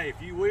 hey,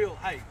 if you will,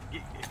 I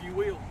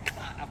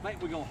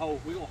think we're gonna hold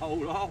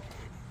off.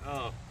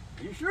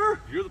 You sure?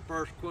 You're the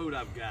first quote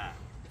I've got.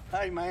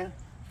 Hey, man.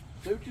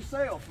 Suit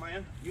yourself,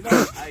 man. You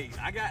know, hey,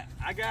 I got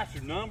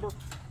your number.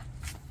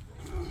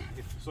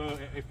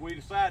 If we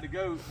decide to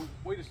go,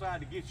 we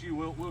decide to get you,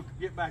 we'll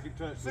get back in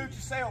touch Suit with you.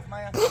 yourself,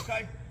 man.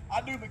 Okay?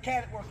 I do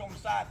mechanic work on the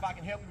side. If I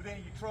can help you with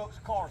any of your trucks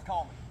or cars,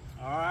 call me.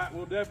 All right,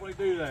 we'll definitely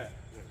do that.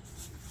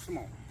 Come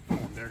on,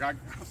 Derek.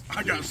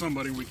 I got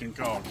somebody we can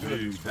call.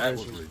 Dude, that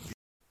was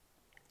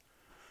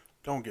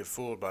Don't get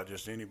fooled by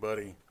just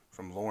anybody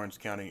from Lawrence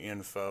County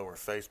Info or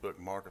Facebook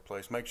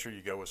Marketplace. Make sure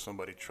you go with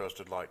somebody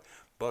trusted like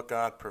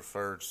Buckeye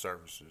Preferred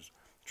Services.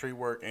 Tree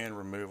work and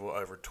removal,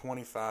 over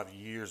 25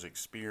 years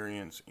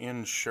experience,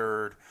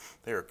 insured.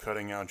 They are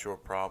cutting out your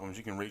problems.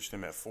 You can reach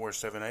them at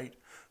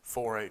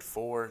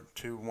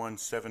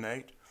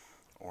 478-484-2178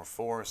 or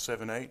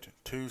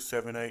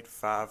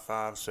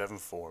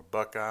 478-278-5574.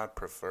 Buckeye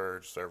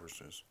Preferred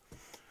Services.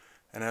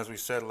 And as we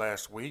said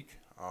last week,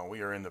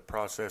 we are in the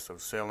process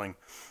of selling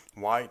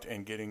white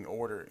and getting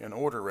an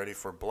order ready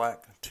for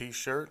black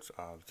t-shirts.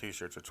 The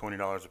t-shirts are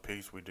 $20 a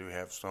piece. We do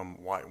have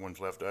some white ones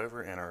left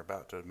over and are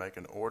about to make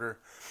an order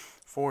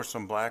for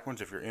some black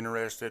ones. If you're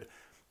interested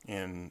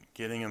in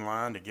getting in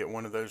line to get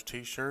one of those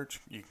t-shirts,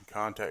 you can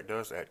contact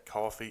us at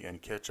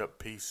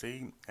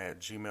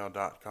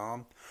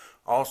coffeeandketchuppc@gmail.com.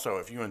 Also,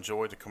 if you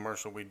enjoyed the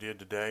commercial we did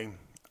today,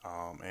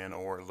 and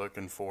or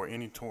looking for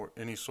any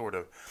sort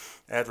of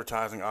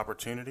advertising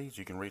opportunities,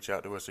 you can reach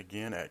out to us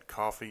again at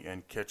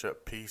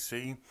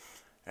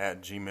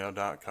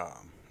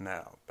coffeeandketchuppc@gmail.com.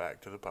 Now,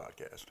 back to the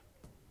podcast.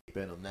 Deep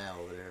in them now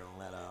over there on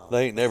that aisle.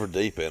 They ain't never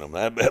deep in them.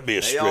 That'd be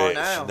a They are stretch.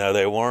 now. No,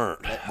 they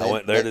weren't. I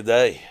went there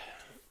today.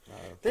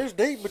 There's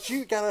deep, but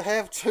you gotta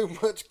have too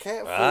much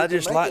cat food. I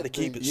just like to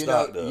keep it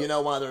stocked up. You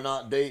know why they're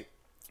not deep?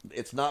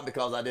 It's not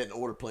because I didn't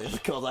order plenty. It's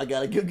because I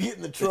got to go get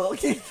in the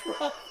truck and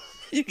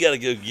You got to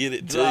go get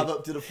it, too. drive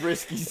up to the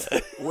Friskies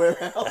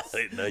warehouse. I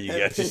didn't know you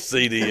got your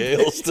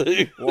CDLs,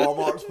 too.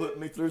 Walmart's putting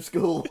me through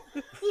school.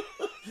 Good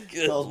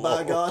Because, by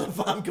Lord. God, if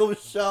I'm going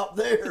to shop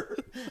there,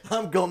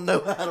 I'm going to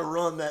know how to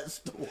run that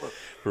store.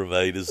 From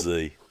A to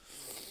Z.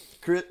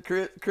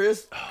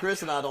 Chris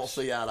and I don't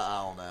see eye to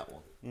eye on that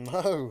one.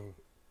 No.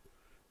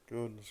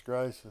 Goodness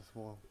gracious,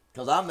 one.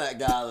 Because I'm that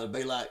guy that'd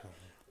be like,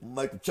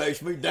 make them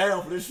chase me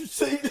down for this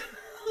receipt.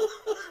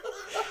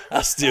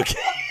 I still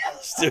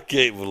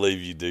can't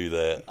believe you do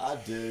that. I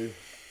do.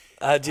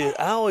 I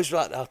always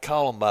I'll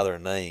call them by their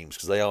names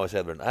because they always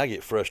have I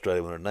get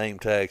frustrated when their name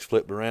tag's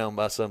flipped around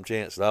by some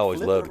chance. And I always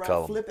love to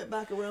call them. Flip it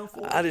back around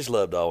for I just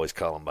love to always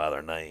call them by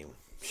their name,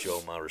 show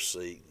them my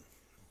receipt.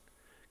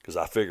 Because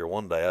I figure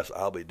one day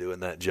I'll be doing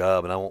that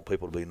job and I want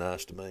people to be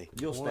nice to me.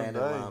 You'll stand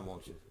in line,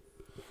 won't you?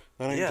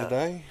 That ain't Yeah.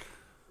 today.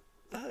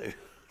 No.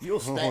 You'll Oh,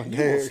 stand.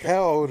 Derek,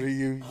 how old are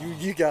you?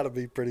 You got to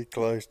be pretty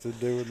close to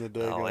doing the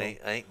No, daggone.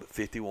 I ain't but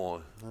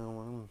 51. Oh,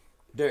 well,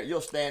 Derek,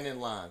 you'll stand in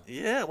line.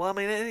 Yeah, well, I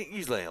mean, it ain't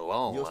usually a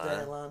long You'll line.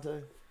 stand in line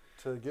too.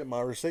 to get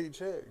my receipt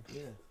checked.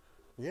 Yeah.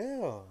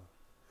 Yeah.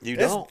 You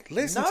That's- don't?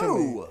 Listen to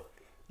me. No.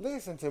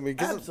 Listen to me.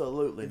 'Cause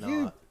Absolutely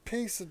you not.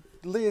 piece of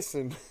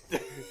listen.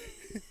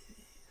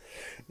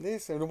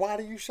 Listen. Why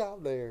do you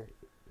shop there?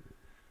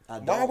 I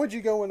don't. Why would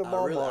you go into I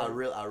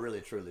Walmart?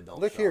 really, truly don't.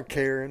 Look shop. here,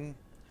 Karen.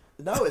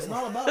 No, it's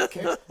not about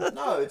care.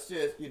 No, it's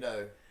just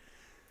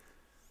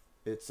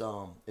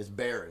it's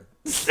barren.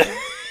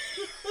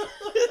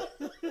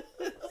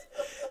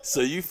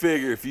 So you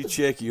figure if you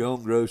check your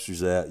own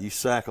groceries out, you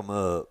sack them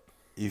up,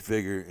 you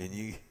figure,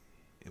 and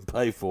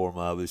pay for them,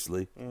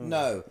 obviously.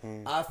 No,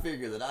 I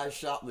figure that I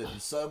shoplifted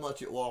so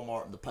much at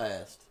Walmart in the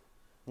past.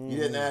 You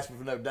didn't ask me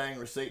for no dang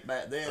receipt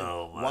back then.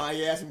 Oh, my. Why are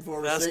you asking for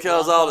a That's receipt?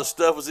 because now? all the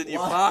stuff was in your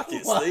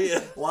pockets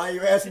then. Why are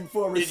you asking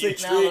for a In your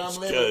receipt now that I'm, trench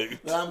living, coat.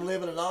 that I'm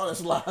living an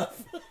honest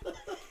life?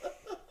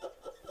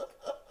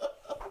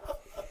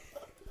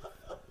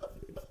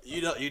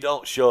 You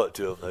don't show it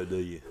to them, though, do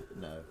you?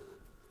 No,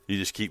 You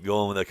just keep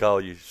going when they call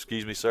you.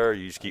 Excuse me, sir.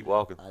 You just keep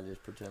walking. I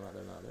just pretend like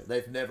they're not there.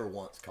 They've never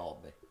once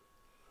called me.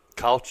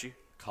 Caught you?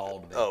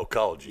 Called me. Oh,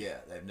 called you. Yeah,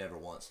 they've never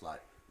once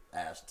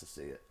asked to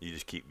see it. You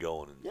just keep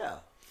going. And, Yeah,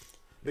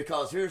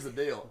 because here's the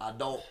deal. I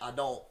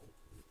don't.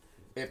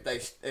 If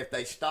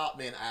they stop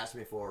me and ask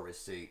me for a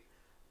receipt,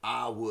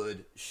 I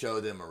would show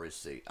them a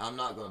receipt. I'm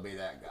not going to be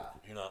that guy.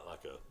 You're not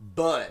like a.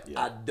 But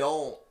Yeah. I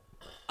don't.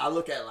 I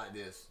look at it like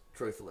this,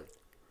 truthfully.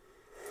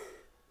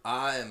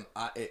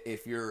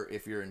 If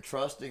you're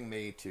entrusting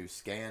me to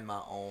scan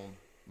my own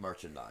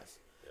merchandise,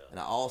 and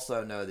I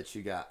also know that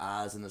you got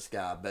eyes in the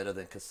sky better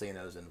than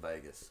casinos in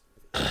Vegas.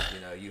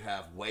 You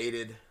have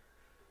weighted,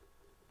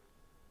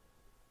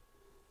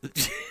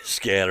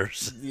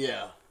 Scatters.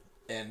 yeah,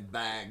 and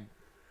bag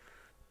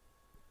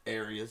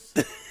areas.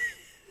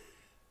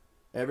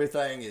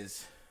 Everything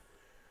is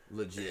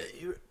legit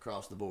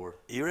across the board.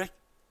 You reckon?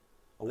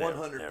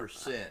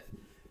 100%.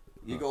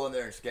 You go in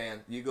there and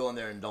scan. You go in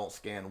there and don't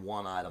scan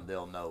one item,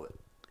 they'll know it.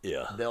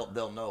 Yeah.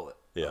 They'll know it.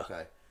 Yeah.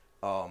 Okay.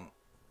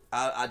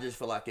 I just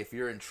feel like if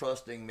you're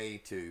entrusting me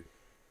to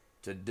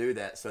do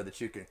that so that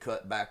you can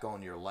cut back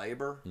on your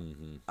labor,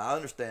 I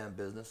understand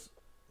business.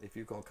 If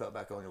you're gonna cut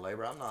back on your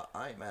labor,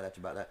 I ain't mad at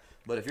you about that.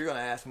 But if you're gonna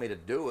ask me to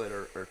do it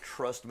or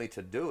trust me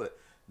to do it,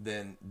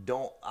 then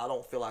I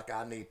don't feel like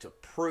I need to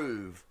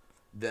prove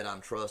that I'm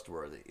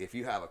trustworthy. If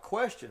you have a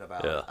question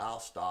about Yeah. it, I'll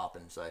stop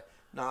and say,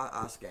 no,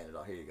 I scanned it.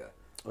 Oh, here you go.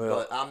 Well-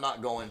 But I'm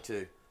not going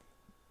to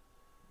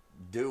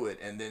do it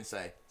and then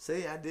say,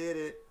 see, I did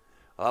it.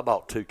 I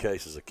bought 2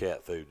 cases of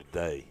cat food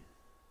today.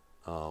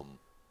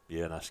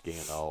 And I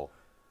scanned all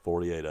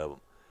 48 of them.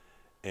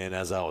 And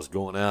as I was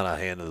going out, I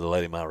handed the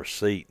lady my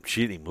receipt.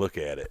 She didn't even look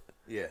at it.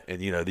 Yeah.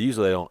 And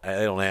usually they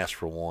don't ask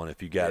for one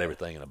if you got Yeah.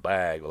 everything in a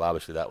bag. Well,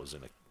 obviously that was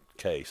in a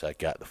case. I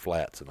got the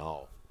flats and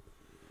all.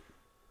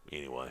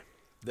 Anyway,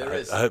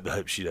 I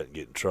hope she doesn't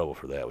get in trouble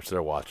for that, which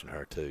they're watching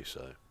her too.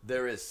 So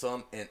There is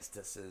some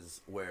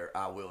instances where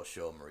I will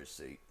show them a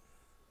receipt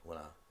when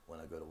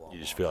I go to Walmart. you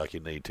just feel like you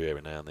need to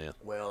every now and then.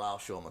 Well, I'll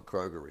show them a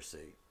Kroger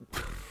receipt.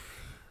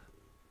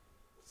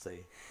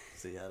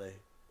 See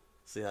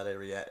how they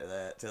react to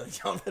that. Tell them,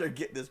 y'all better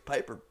get this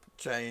paper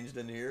changed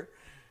in here.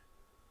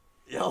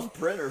 Y'all's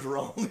printer's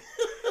wrong.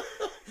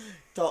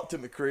 Talk to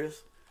me,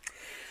 Chris.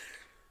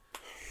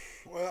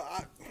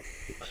 Well,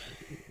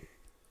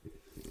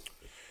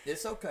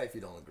 It's okay if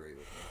you don't agree with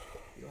me.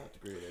 You don't have to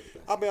agree with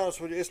everything. I'll be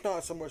honest with you. It's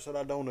not so much that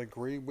I don't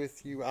agree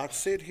with you. I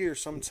sit here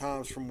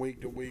sometimes from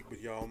week to week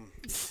with y'all.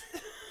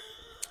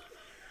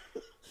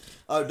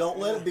 Oh, don't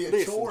let it be a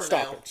Listen, chore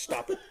stop now. it.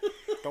 Stop it.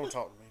 Don't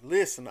talk to me.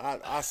 Listen,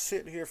 I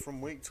sit here from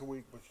week to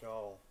week with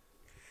y'all,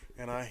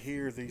 and I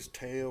hear these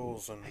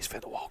tales and He's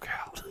finna walk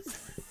out.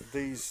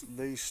 these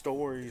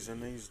stories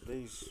and these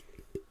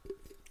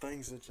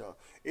things that y'all.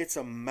 It's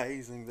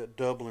amazing that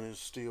Dublin is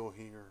still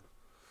here.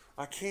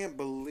 I can't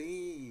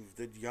believe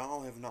that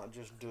y'all have not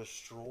just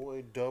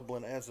destroyed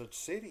Dublin as a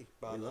city.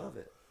 We love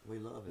it. We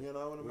love it. You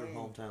know what I We're mean?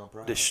 hometown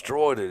pride.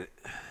 Destroyed it.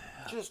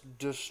 Just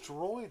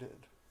destroyed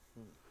it.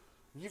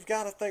 You've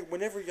got to think,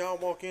 whenever y'all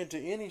walk into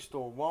any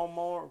store,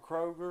 Walmart,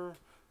 Kroger,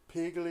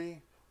 Piggly,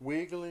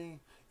 Wiggly,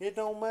 it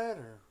don't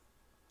matter.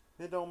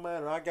 It don't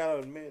matter. I got to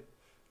admit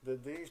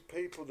that these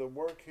people that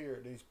work here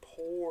at these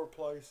poor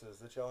places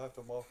that y'all have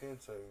to walk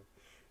into,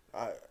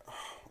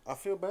 I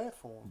feel bad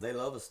for them. They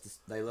love us.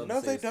 They love No,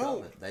 to see they us don't.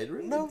 coming. They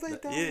really. No, they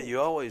don't. Yeah,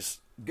 you always.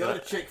 Go to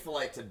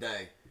Chick-fil-A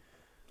today.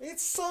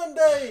 It's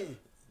Sunday.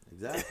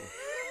 Exactly.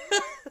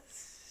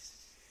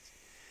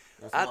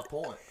 That's my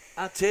point.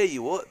 I tell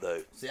you what,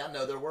 though. See, I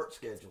know their work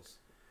schedules.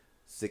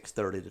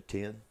 6:30 to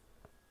 10.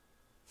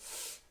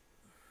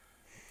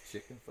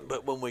 Chicken food.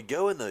 But when we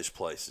go in those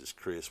places,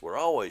 Chris, we're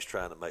always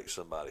trying to make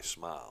somebody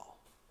smile.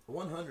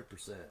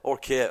 100%. Or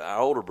our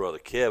older brother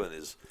Kevin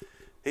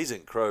he's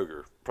in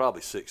Kroger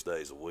probably 6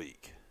 days a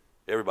week.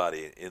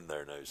 Everybody in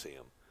there knows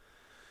him.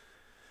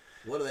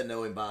 What do they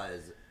know him by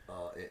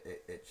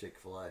at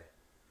Chick-fil-A?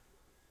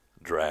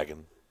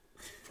 Dragon.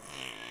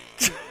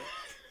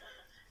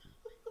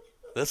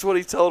 That's what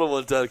he told him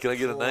one time. Can I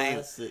get a name?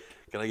 Classic.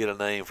 Can I get a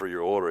name for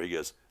your order? He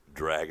goes,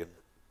 Dragon.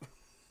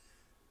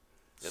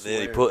 And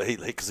then Swear.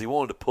 because he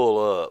wanted to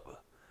pull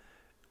up.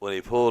 When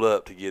he pulled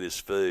up to get his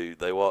food,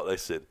 they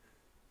said,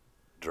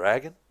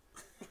 Dragon?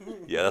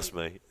 Yeah, that's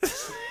me.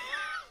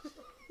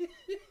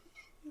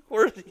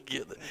 Where did he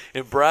get that?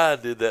 And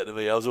Brian did that to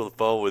me. I was on the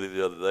phone with him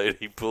the other day, and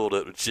he pulled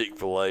up to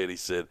Chick-fil-A, and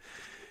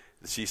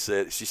she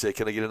said,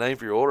 can I get a name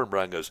for your order? And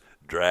Brian goes,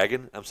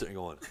 Dragon. I'm sitting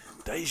there going,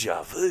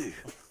 deja vu.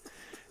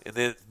 And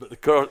then, but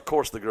of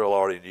course, the girl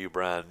already knew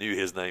Brian, knew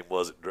his name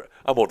wasn't Dragon.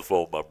 I'm on the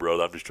phone with my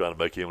brother. I'm just trying to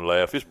make him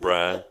laugh. It's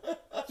Brian.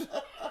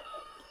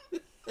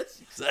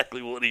 That's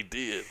exactly what he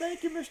did.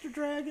 Thank you, Mr.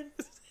 Dragon.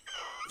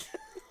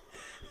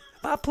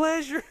 My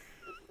pleasure.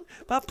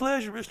 My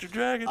pleasure, Mr.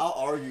 Dragon. I'll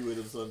argue with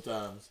him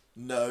sometimes.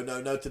 No.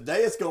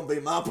 Today it's going to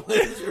be my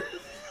pleasure.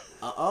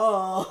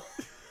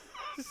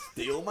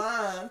 Still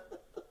mine.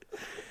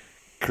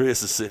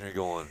 Chris is sitting there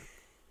going,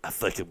 I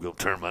think I'm going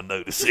to turn my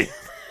notice in.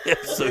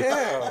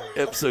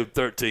 Episode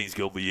 13 is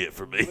going to be it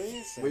for me.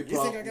 Listen, you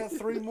think I got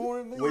 3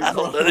 more in me? I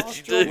don't know that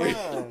you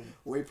do.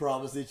 We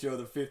promised each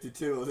other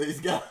 52 of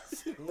these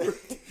guys.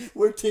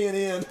 We're 10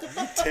 in.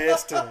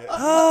 Testing it.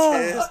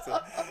 Testing.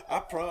 I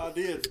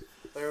probably did.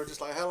 They were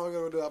just like, how long are we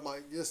going to do? I'm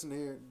like, listen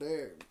here,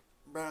 Derek,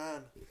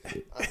 Brian,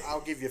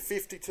 I'll give you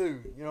 52.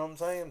 You know what I'm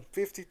saying?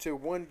 52,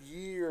 1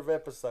 year of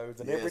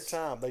episodes. And every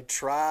time they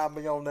try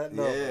me on that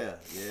number.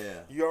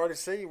 Yeah. You already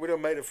see, we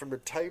done made it from the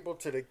table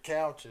to the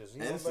couches.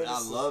 You know,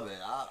 I love it.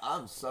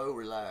 I'm so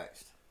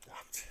relaxed.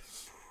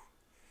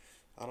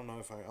 I don't know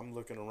if I'm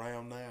looking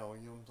around now.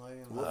 You know what I'm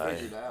saying? We'll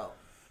figure it out.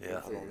 Yeah.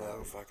 I don't know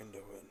if I can do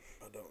it.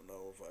 I don't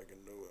know if I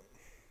can do it.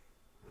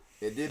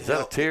 It did Is that a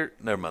help. tear?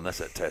 Never mind. That's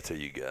that tattoo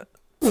you got.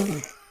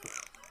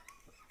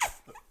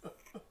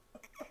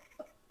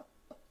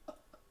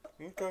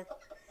 Okay.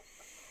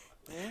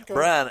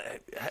 Brian,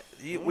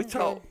 we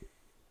talked.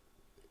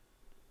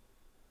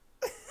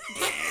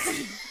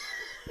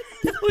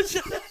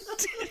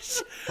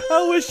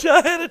 I wish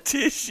I had a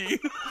tissue.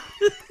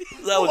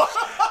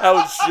 I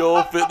was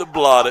sure fit to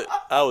blot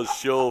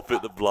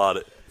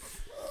it.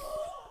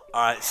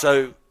 All right,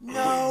 so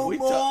No we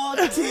more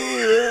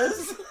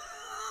tears.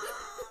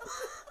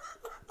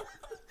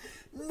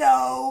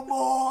 No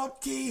more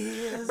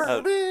tears.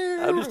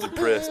 I'm just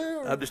impressed.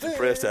 I'm just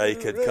impressed how he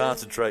could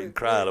concentrate and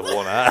cry out of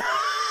one eye.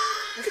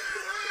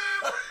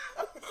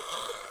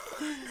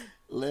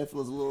 Left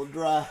was a little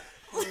dry.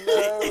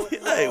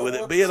 Hey, with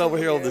it being over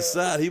here on the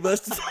side, he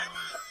must have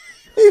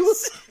He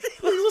was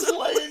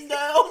laying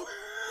down.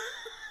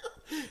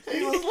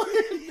 He was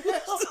laying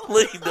down.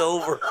 leaned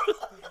over.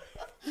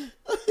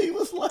 He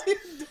was laying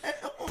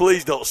down.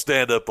 Please don't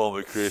stand up on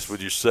me, Chris,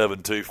 with your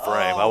 7'2"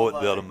 frame. I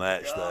wouldn't be able to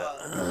match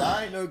that.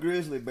 I ain't no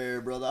grizzly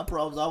bear, brother. I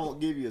promise I won't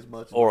give you as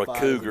much. Or a fight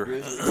as cougar.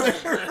 grizzly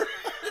bear.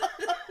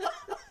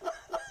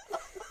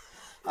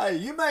 Hey,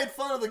 you made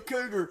fun of the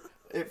cougar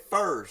at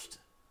first,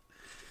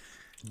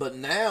 but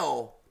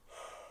now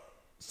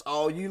it's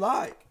all you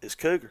like. It's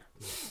cougar.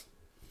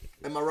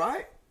 Am I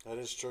right? That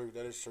is true.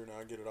 Now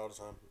I get it all the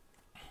time.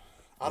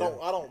 I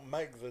don't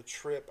make the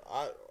trip.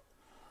 I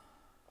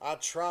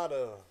try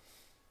to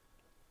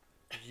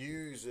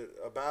use it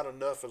about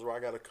enough as where I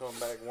got to come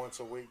back once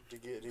a week to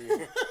get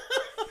here.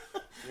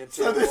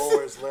 Until the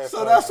boys left.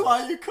 So that's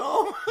why you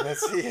come.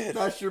 That's it.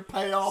 That's your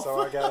payoff. So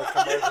I got to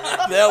come over here.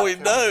 Now we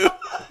know.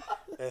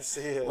 That's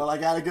it. Well, I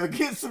gotta go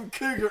get some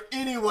cougar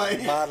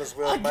anyway. Might as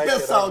well I make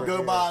guess it I'll over go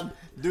here. by and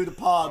do the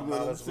pod with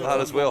Might them. as well.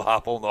 Might as well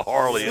hop on the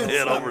Harley and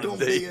head over to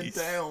Gonna be in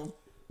D's. town.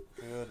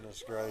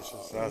 Goodness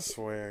gracious. I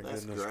swear.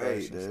 That's Goodness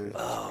great, gracious. dude.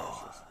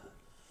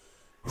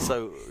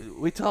 So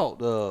we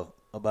talked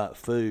about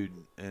food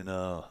and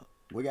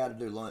We got to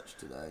do lunch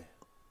today.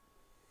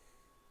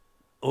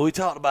 well, we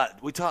talked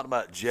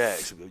about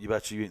Jack's.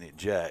 About you eating at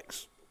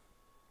Jack's.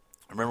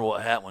 Remember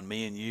what happened when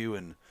me and you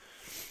and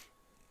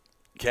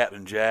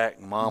Captain Jack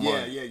and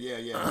Mama?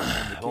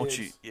 Yeah. Why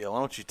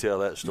don't you tell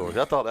that story?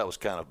 I thought that was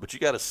but you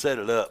got to set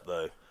it up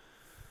though.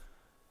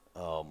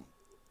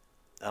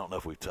 I don't know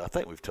if I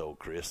think we've told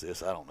Chris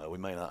this. I don't know. We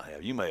may not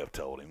have. You may have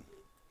told him.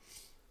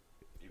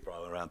 You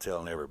probably went around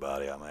telling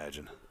everybody, I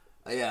imagine.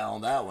 Yeah,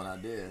 on that one I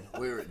did.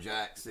 We were at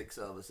Jack, 6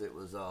 of us. It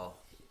was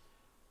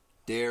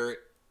Derek,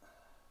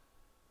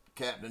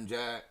 Captain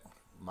Jack,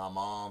 my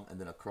mom, and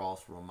then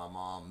across from my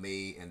mom,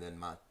 me, and then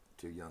my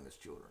 2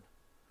 youngest children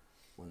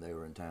when they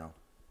were in town.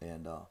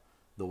 And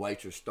the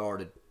waitress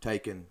started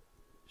taking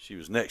She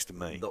was next to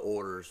me. the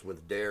orders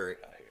with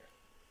Derek.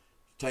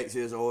 Takes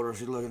his order.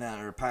 She's looking at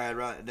her pad,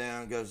 writing it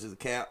down. Goes to the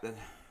captain.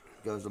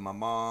 Goes to my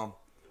mom.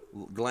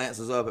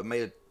 Glances up at me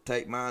to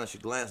take mine. And she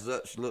glances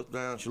up. She looks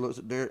down. She looks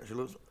at Derek. She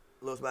looks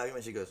back at me.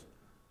 And she goes,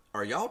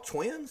 "Are y'all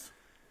twins?"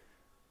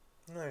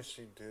 No,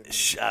 she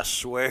didn't. I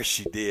swear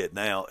she did.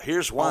 Now,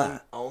 here's why.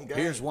 On game.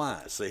 Here's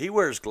why. See, he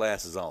wears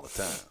glasses all the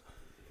time.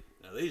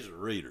 Now, these are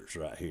readers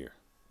right here.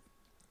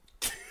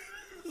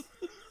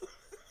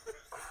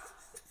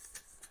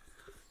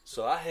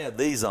 So I had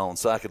these on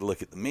so I could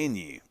look at the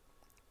menu.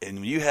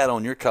 and you had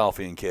on your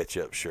coffee and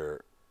ketchup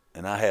shirt,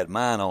 and I had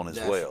mine on as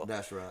well.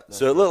 That's right.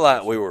 So it looked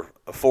like we were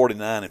a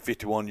 49 and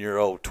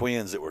 51-year-old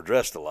twins that were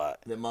dressed alike.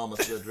 That Mama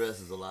still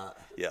dresses a lot.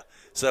 Yeah.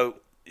 So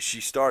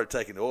she started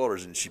taking the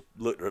orders, and she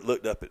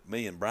looked up at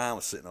me, and Brian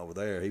was sitting over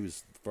there. He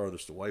was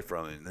furthest away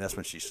from it, and that's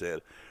when she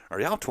said,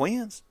 "Are y'all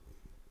twins?"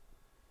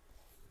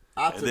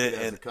 I took it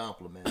as a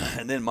compliment.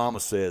 And then Mama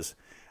says,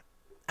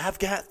 "I've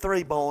got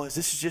 3 boys.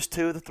 This is just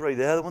 2 of the 3.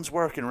 The other one's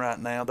working right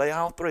now. They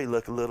all 3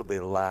 look a little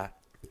bit alike."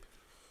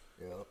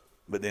 Yep.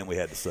 But then we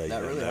had to say,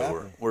 That really no,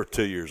 happened. we're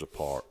 2 years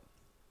apart.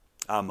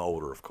 I'm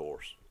older, of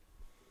course.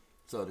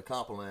 So the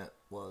compliment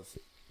was,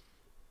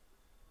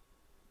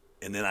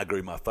 And then I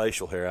grew my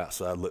facial hair out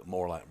so I look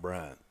more like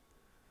Brian.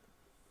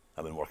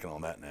 I've been working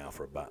on that now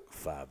for about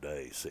 5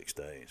 days, 6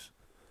 days.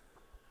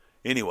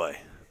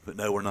 Anyway, but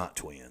no, we're not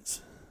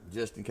twins.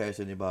 just in case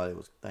anybody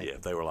was thinking. Yeah,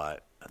 if they were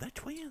like, "Are they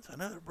twins? I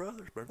know they're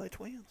brothers, but are they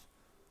twins?"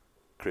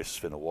 Chris is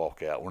finna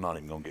walk out. We're not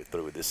even gonna get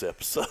through with this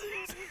episode.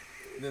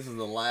 This is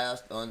the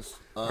last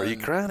Are you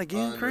crying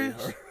again,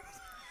 Chris?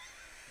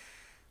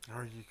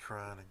 Are you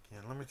crying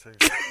again? Let me tell you.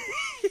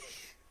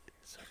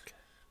 It's okay.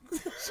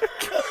 It's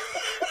okay.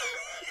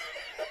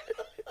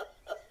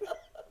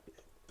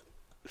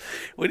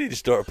 We need to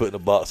start putting a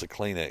box of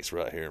Kleenex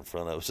right here in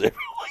front of us every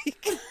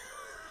week.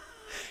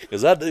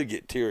 Because I do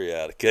get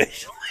teary-eyed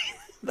occasionally.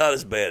 Not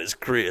as bad as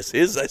Chris.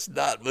 His that's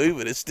not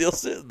moving. It's still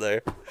sitting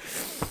there.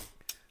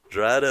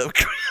 Dried up,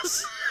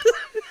 Chris.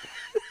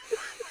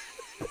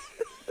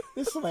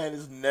 This man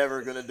is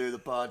never going to do the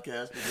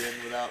podcast again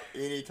without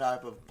any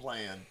type of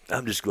plan.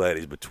 I'm just glad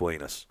he's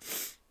between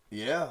us.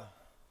 Yeah.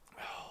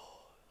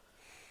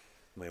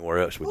 I mean, where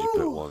else would you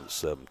put one that's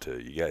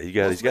 7'2"?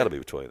 He's got to be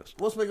between us.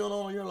 What's been going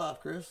on in your life,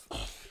 Chris? I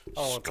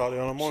want to talk to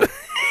you on the morning.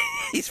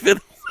 He's been.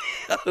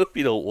 I hope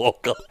you don't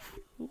walk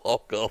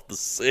off the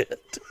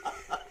set.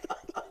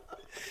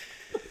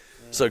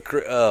 So,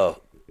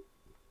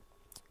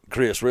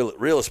 Chris,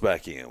 reel us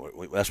back in.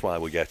 That's why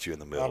we got you in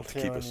the middle I'm to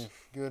keep telling us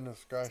you,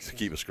 goodness gracious. to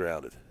keep us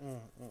grounded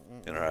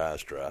and our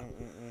eyes dry.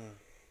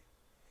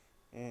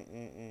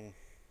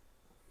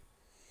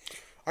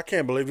 I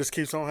can't believe this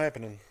keeps on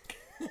happening.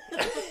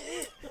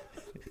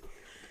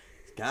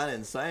 It's kind of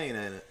insane,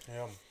 ain't it?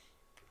 Yeah.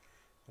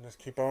 Just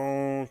keep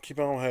on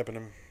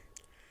happening.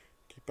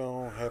 Keep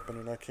on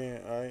happening. I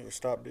ain't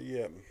stopped it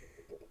yet.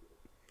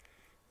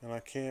 And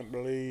I can't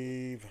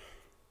believe.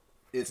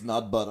 It's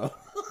not butter.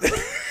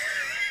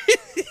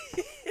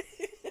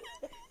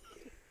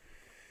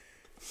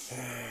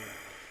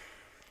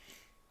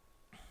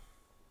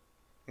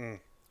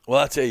 Well,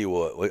 I tell you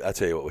what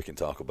we can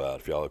talk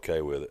about if y'all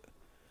okay with it.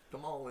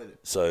 Come on with it.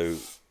 So,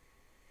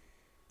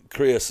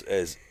 Chris,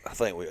 as I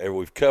think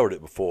we've covered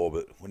it before,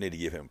 but we need to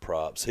give him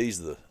props. He's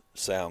the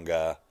sound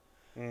guy.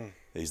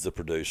 He's the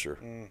producer.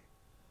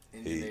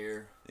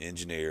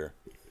 Engineer.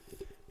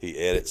 He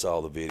edits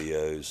all the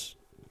videos.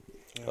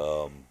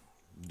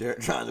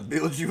 Derek trying to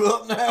build you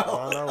up now.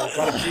 I know, we're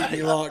trying to keep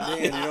you locked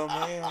in, you know what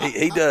I mean?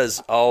 He does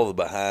all the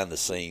behind the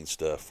scenes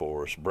stuff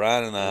for us.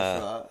 Brian and I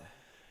That's right.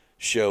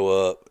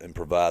 show up and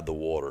provide the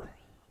water.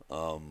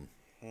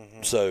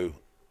 So,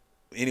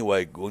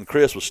 anyway, when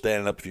Chris was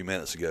standing up a few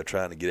minutes ago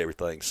trying to get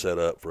everything set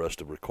up for us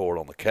to record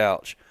on the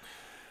couch,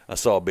 I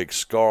saw a big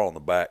scar on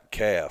the back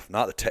calf.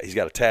 He's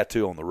got a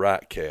tattoo on the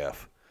right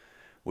calf,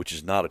 which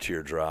is not a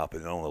teardrop,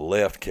 and on the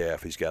left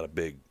calf he's got a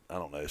big, I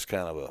don't know, it's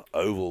kind of a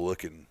oval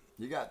looking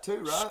You got 2,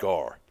 right?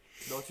 scar.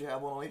 Don't you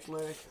have one on each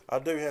leg? I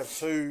do have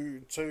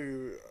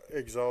two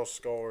exhaust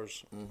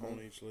scars on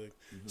each leg.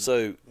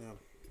 So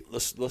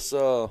let's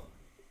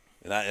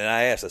and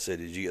I asked, I said,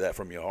 "Did you get that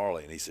from your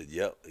Harley?" And he said,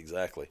 "Yep,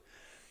 exactly."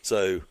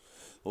 So,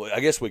 well,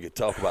 I guess we could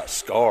talk about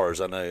scars.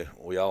 I know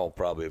we all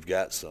probably have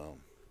got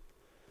some.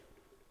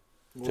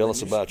 Tell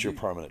us about your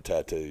permanent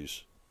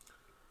tattoos.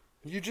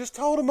 You just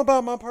told him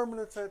about my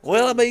permanent tattoo.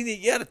 Well, I mean,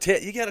 you got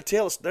to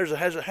tell us.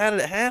 How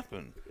did it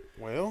happen?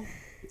 Well.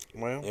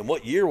 And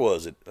what year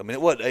was it? I mean,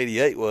 it wasn't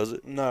 88, was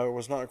it? No, it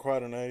was not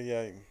quite an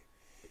 88.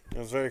 It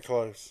was very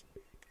close.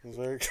 It was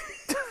very.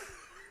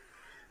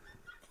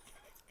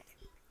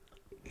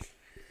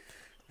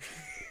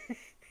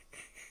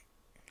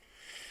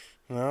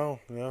 No.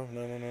 I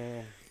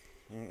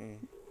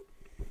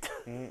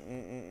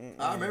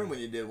remember when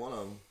you did one of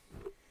them.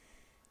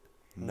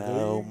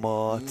 No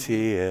more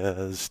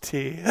tears.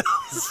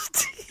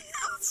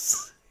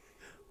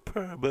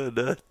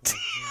 Permanent tears.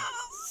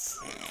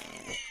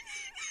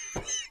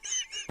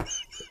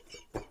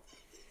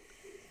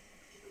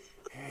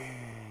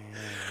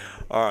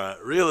 All right,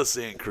 reel us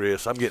in,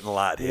 Chris. I'm getting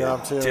lightheaded. Yeah,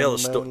 I'm telling tell you,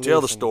 the man, tell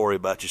the listen. story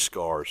about your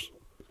scars.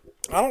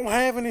 I don't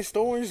have any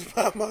stories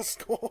about my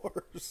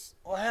scars.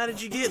 Well, how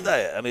did you get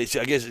that? I mean,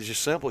 I guess it's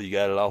just simple. You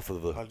got it off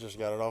of the. I just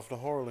got it off the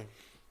Harley.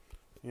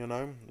 You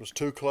know, it was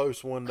too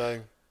close one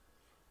day.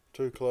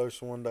 To the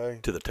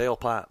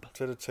tailpipe.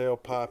 To the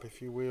tailpipe, if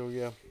you will.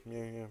 Yeah.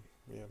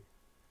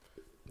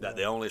 That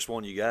the onlyest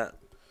one you got?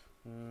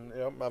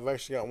 Yep, I've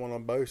actually got one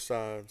on both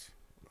sides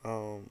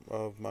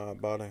of my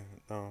body.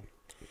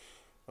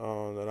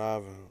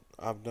 that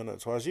I've done it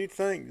twice. You'd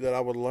think that I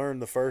would learn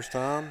the first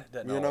time.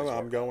 Doesn't You know, always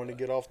I'm work going to that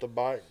get off the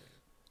bike.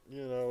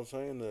 You know what I'm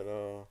saying?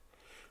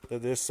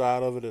 That this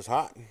side of it is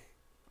hot.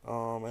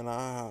 And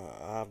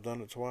I've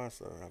done it twice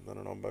though. I've done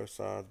it on both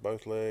sides,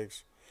 both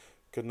legs.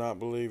 Could not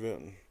believe it.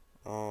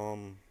 Hot.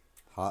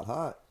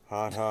 Hot.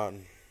 Hot,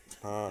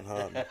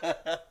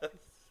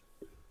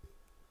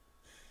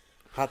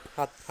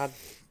 hot.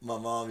 My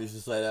mom used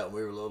to say that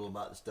when we were little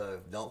about the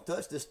stove. Don't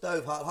touch this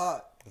stove,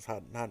 hot. It's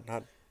hot,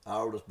 hot.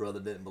 Our oldest brother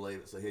didn't believe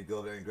it, so he'd go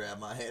over there and grab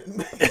my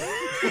hand.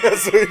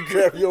 So you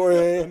grab your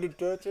hand and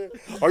touch it.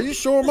 Are you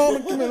sure, Mama?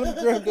 Come here, let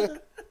me grab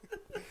that.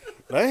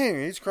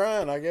 Dang, he's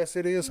crying. I guess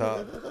it is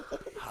hot.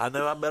 I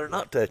know I better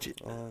not touch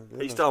it.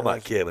 He's talking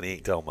about Kevin. He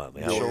ain't talking about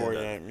me. Sure,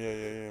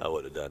 yeah. I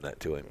would have done that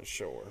to him.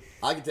 Sure.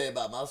 I can tell you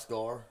about my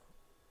scar.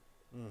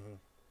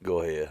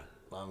 Go ahead.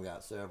 I've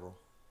got several.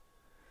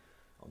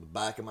 On the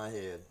back of my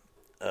head.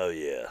 Oh,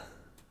 yeah.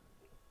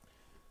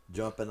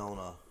 Jumping on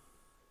a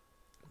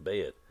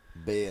Bed.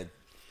 bed.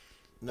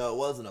 No, it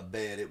wasn't a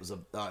bed. It was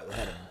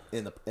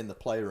in the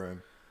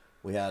playroom.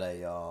 We had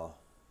a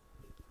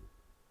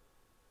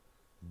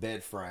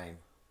bed frame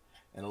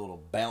and a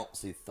little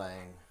bouncy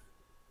thing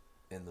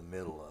in the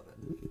middle of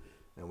it,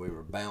 and we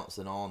were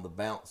bouncing on the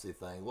bouncy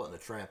thing. It wasn't a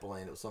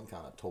trampoline. It was some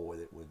kind of toy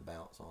that we'd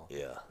bounce on.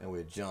 Yeah. And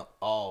we'd jump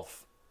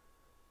off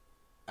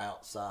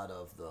outside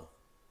of the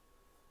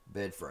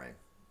bed frame.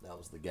 That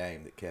was the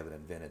game that Kevin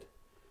invented.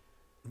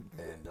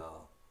 And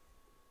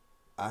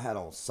I had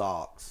on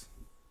socks.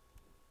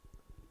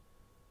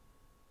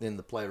 In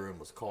the playroom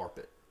was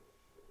carpet.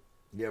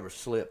 You ever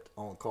slipped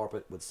on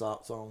carpet with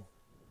socks on?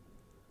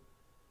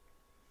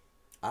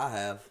 I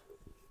have.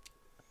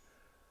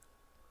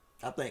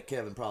 I think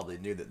Kevin probably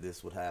knew that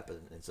this would happen,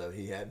 and so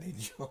he had me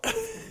jump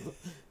the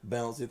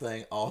bouncy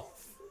thing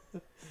off.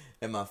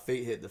 And my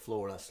feet hit the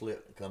floor, and I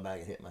slipped and come back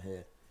and hit my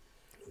head.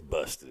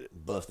 Busted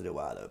it. Busted it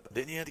wide open.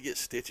 Didn't you have to get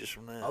stitches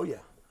from that? Oh, yeah.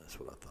 That's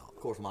what I thought. Of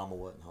course, Mama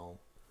wasn't home.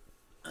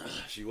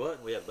 She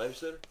wasn't? We had a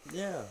babysitter?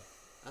 Yeah.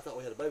 I thought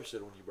we had a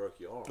babysitter when you broke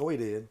your arm. We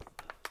did.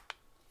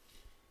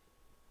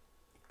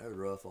 That was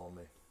rough on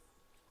me.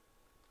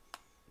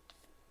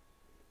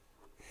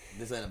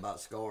 This ain't about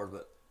scars,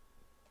 but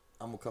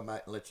I'm going to come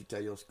back and let you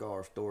tell your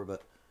scar story.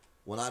 But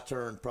when I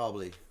turned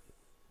probably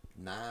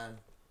 9,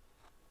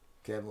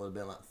 Kevin would have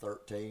been like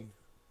 13.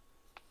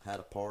 Had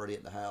a party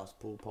at the house,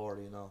 pool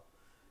party and all.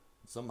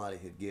 Somebody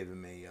had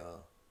given me a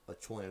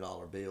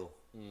 $20 bill.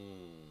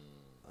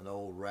 An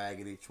old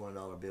raggedy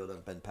 $20 bill that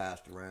had been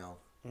passed around.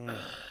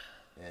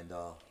 And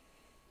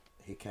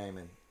he came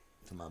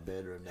into my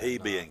bedroom that He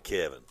night. being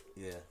Kevin.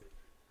 Yeah.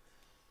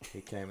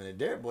 He came in and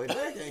there, boy,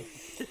 back ain't.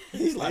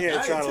 He's like, He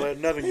ain't I trying to let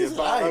nothing he's get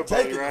like, by I ain't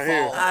nobody taking right the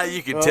here. fall.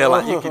 You can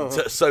tell. You can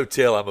so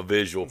tell I'm a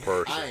visual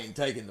person. I ain't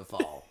taking the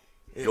fall.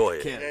 Go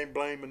ahead. He ain't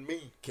blaming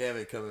me.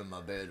 Kevin come in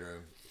my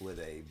bedroom with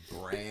a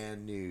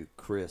brand new,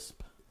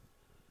 crisp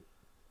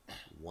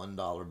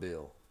 $1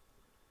 bill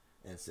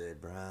and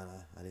said, Brian,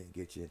 I didn't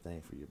get you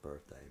anything for your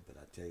birthday, but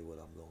I tell you what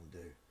I'm going to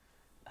do.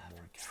 I'm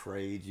going to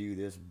trade you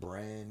this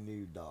brand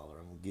new dollar.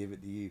 I'm going to give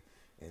it to you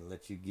and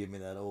let you give me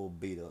that old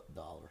beat up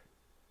dollar.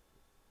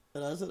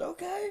 And I said,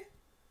 okay.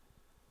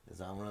 As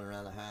I'm running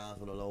around the house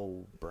with an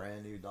old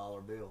brand new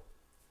dollar bill.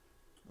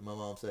 And my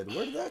mom said,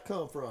 where did that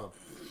come from?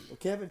 Well,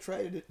 Kevin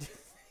traded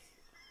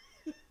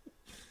it.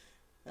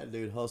 That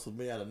dude hustled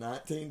me out of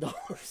 $19.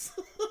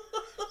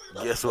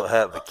 Guess what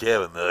happened to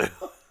Kevin, though?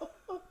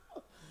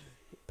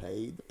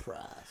 Paid the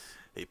price.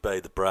 He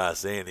paid the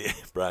price, and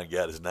Brian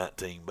got his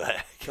 19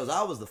 back. Because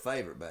I was the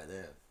favorite back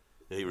then.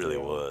 He really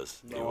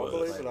was. He No, was. I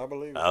believe it. I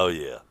believe it. Oh,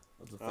 yeah.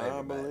 I was the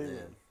favorite back believe then.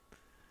 it.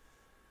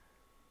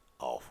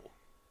 Awful.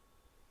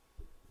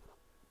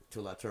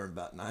 Till I turned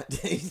about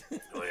 19.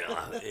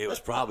 Well, it was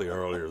probably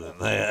earlier than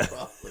that.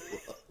 Probably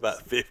was.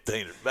 About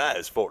 15 or about it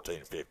was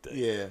 14 or 15.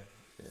 Yeah.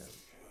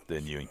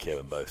 Then you and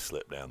Kevin both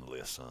slipped down the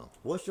list some.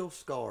 What's your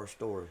scar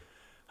story?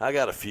 I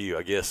got a few.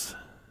 I guess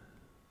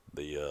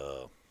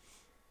it's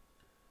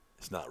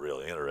not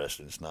really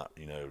interesting. It's not,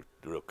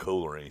 real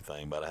cool or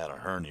anything, but I had a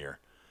hernia.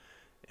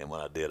 And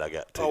when I did, I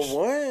got A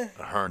what?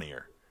 a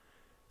hernia.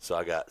 So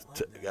I got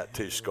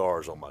two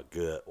scars on my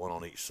gut, one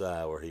on each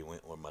side where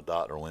my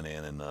doctor went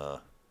in and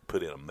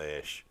put in a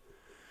mesh.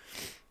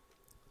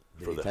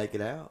 Did he take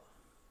it out?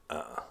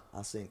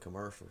 I seen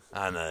commercials.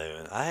 I know,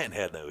 and I hadn't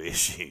had no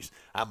issues.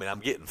 I mean, I'm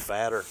getting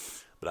fatter,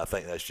 but I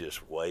think that's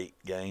just weight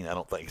gain. I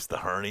don't think it's the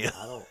hernia.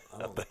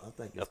 I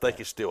think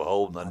it's still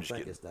holding. I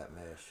think it's that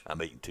mesh.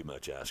 I'm eating too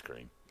much ice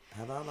cream.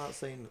 Have I not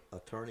seen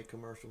attorney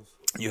commercials?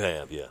 You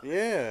have, yeah. Yeah,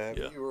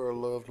 Yeah. if you or a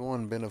loved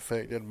one been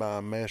affected by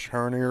a mesh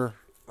hernia,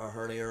 A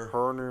hernia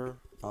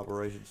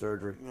operation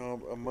surgery.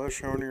 a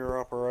mesh hernia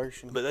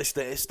operation. But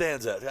it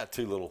stands out. It got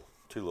two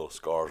little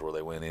scars where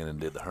they went in and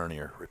did the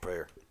hernia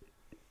repair.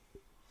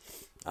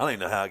 I don't even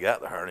know how I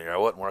got the hernia. I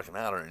wasn't working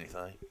out or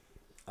anything.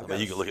 I mean,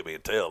 you can look at me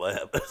and tell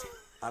that.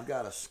 I've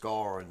got a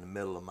scar in the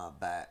middle of my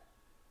back.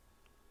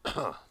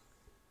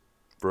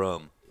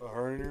 From A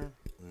hernia?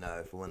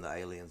 No, for when the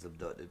aliens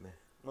abducted me.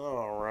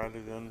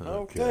 Alrighty then.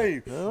 Okay.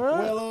 Okay. All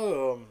right.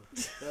 Well,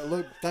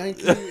 look,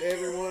 thank you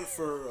everyone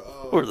for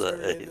We're the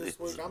tuning in this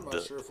week. I'm not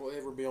aliens. sure if we'll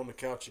ever be on the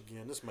couch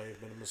again. This may have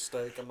been a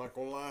mistake. I'm not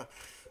gonna lie.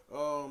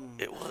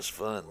 It was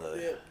fun though.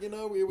 Yeah,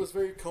 it was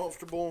very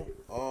comfortable.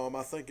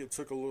 I think it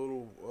took a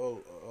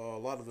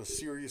lot of the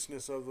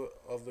seriousness of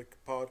the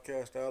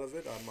podcast out of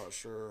it. I'm not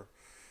sure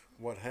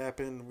what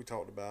happened. We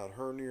talked about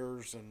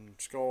hernias and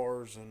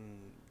scars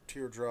and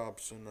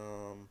teardrops and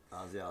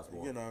Ozzy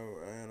Osbourne.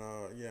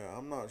 yeah,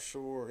 I'm not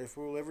sure if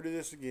we'll ever do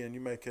this again. You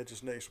may catch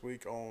us next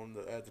week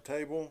at the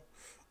table.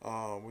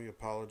 We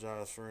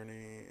apologize for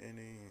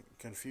any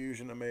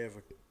confusion that may have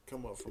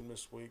come up from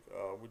this week.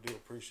 We do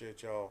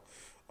appreciate y'all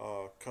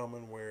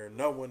coming where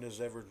no one has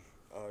ever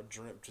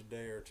dreamt to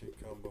dare to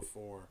come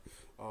before.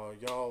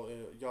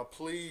 Y'all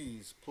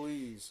please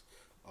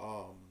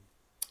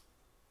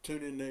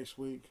tune in next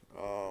week.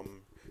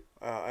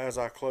 As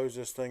I close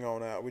this thing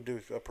on out, we do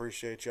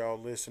appreciate y'all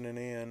listening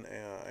in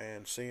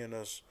and seeing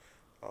us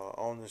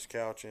on this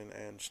couch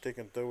and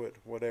sticking through it,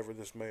 whatever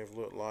this may have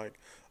looked like.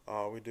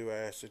 We do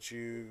ask that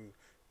you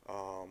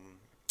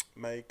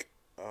make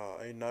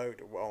a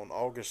note on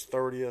August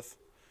 30th.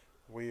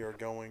 We are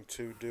going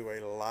to do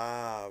a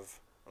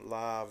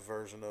live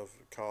version of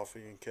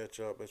Coffee and Catch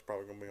Up. It's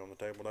probably going to be on the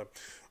table though.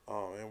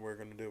 And we're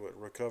going to do it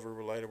recovery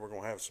related. We're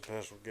going to have some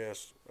special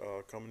guests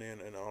coming in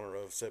honor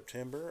of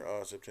September.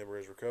 September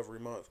is Recovery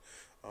Month.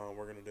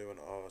 We're going to do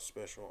a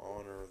special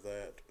honor of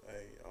that,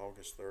 a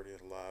August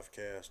 30th live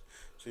cast.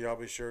 So y'all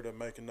be sure to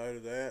make a note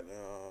of that.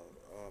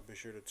 Be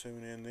sure to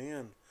tune in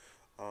then.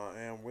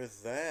 And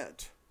with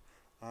that,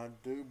 I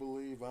do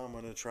believe I'm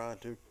going to try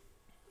to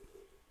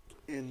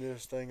end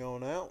this thing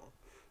on out.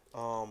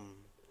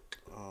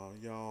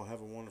 Y'all have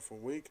a wonderful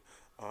week.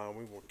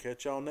 We will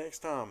catch y'all next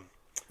time.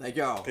 Thank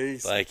y'all.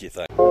 Peace. Thank you.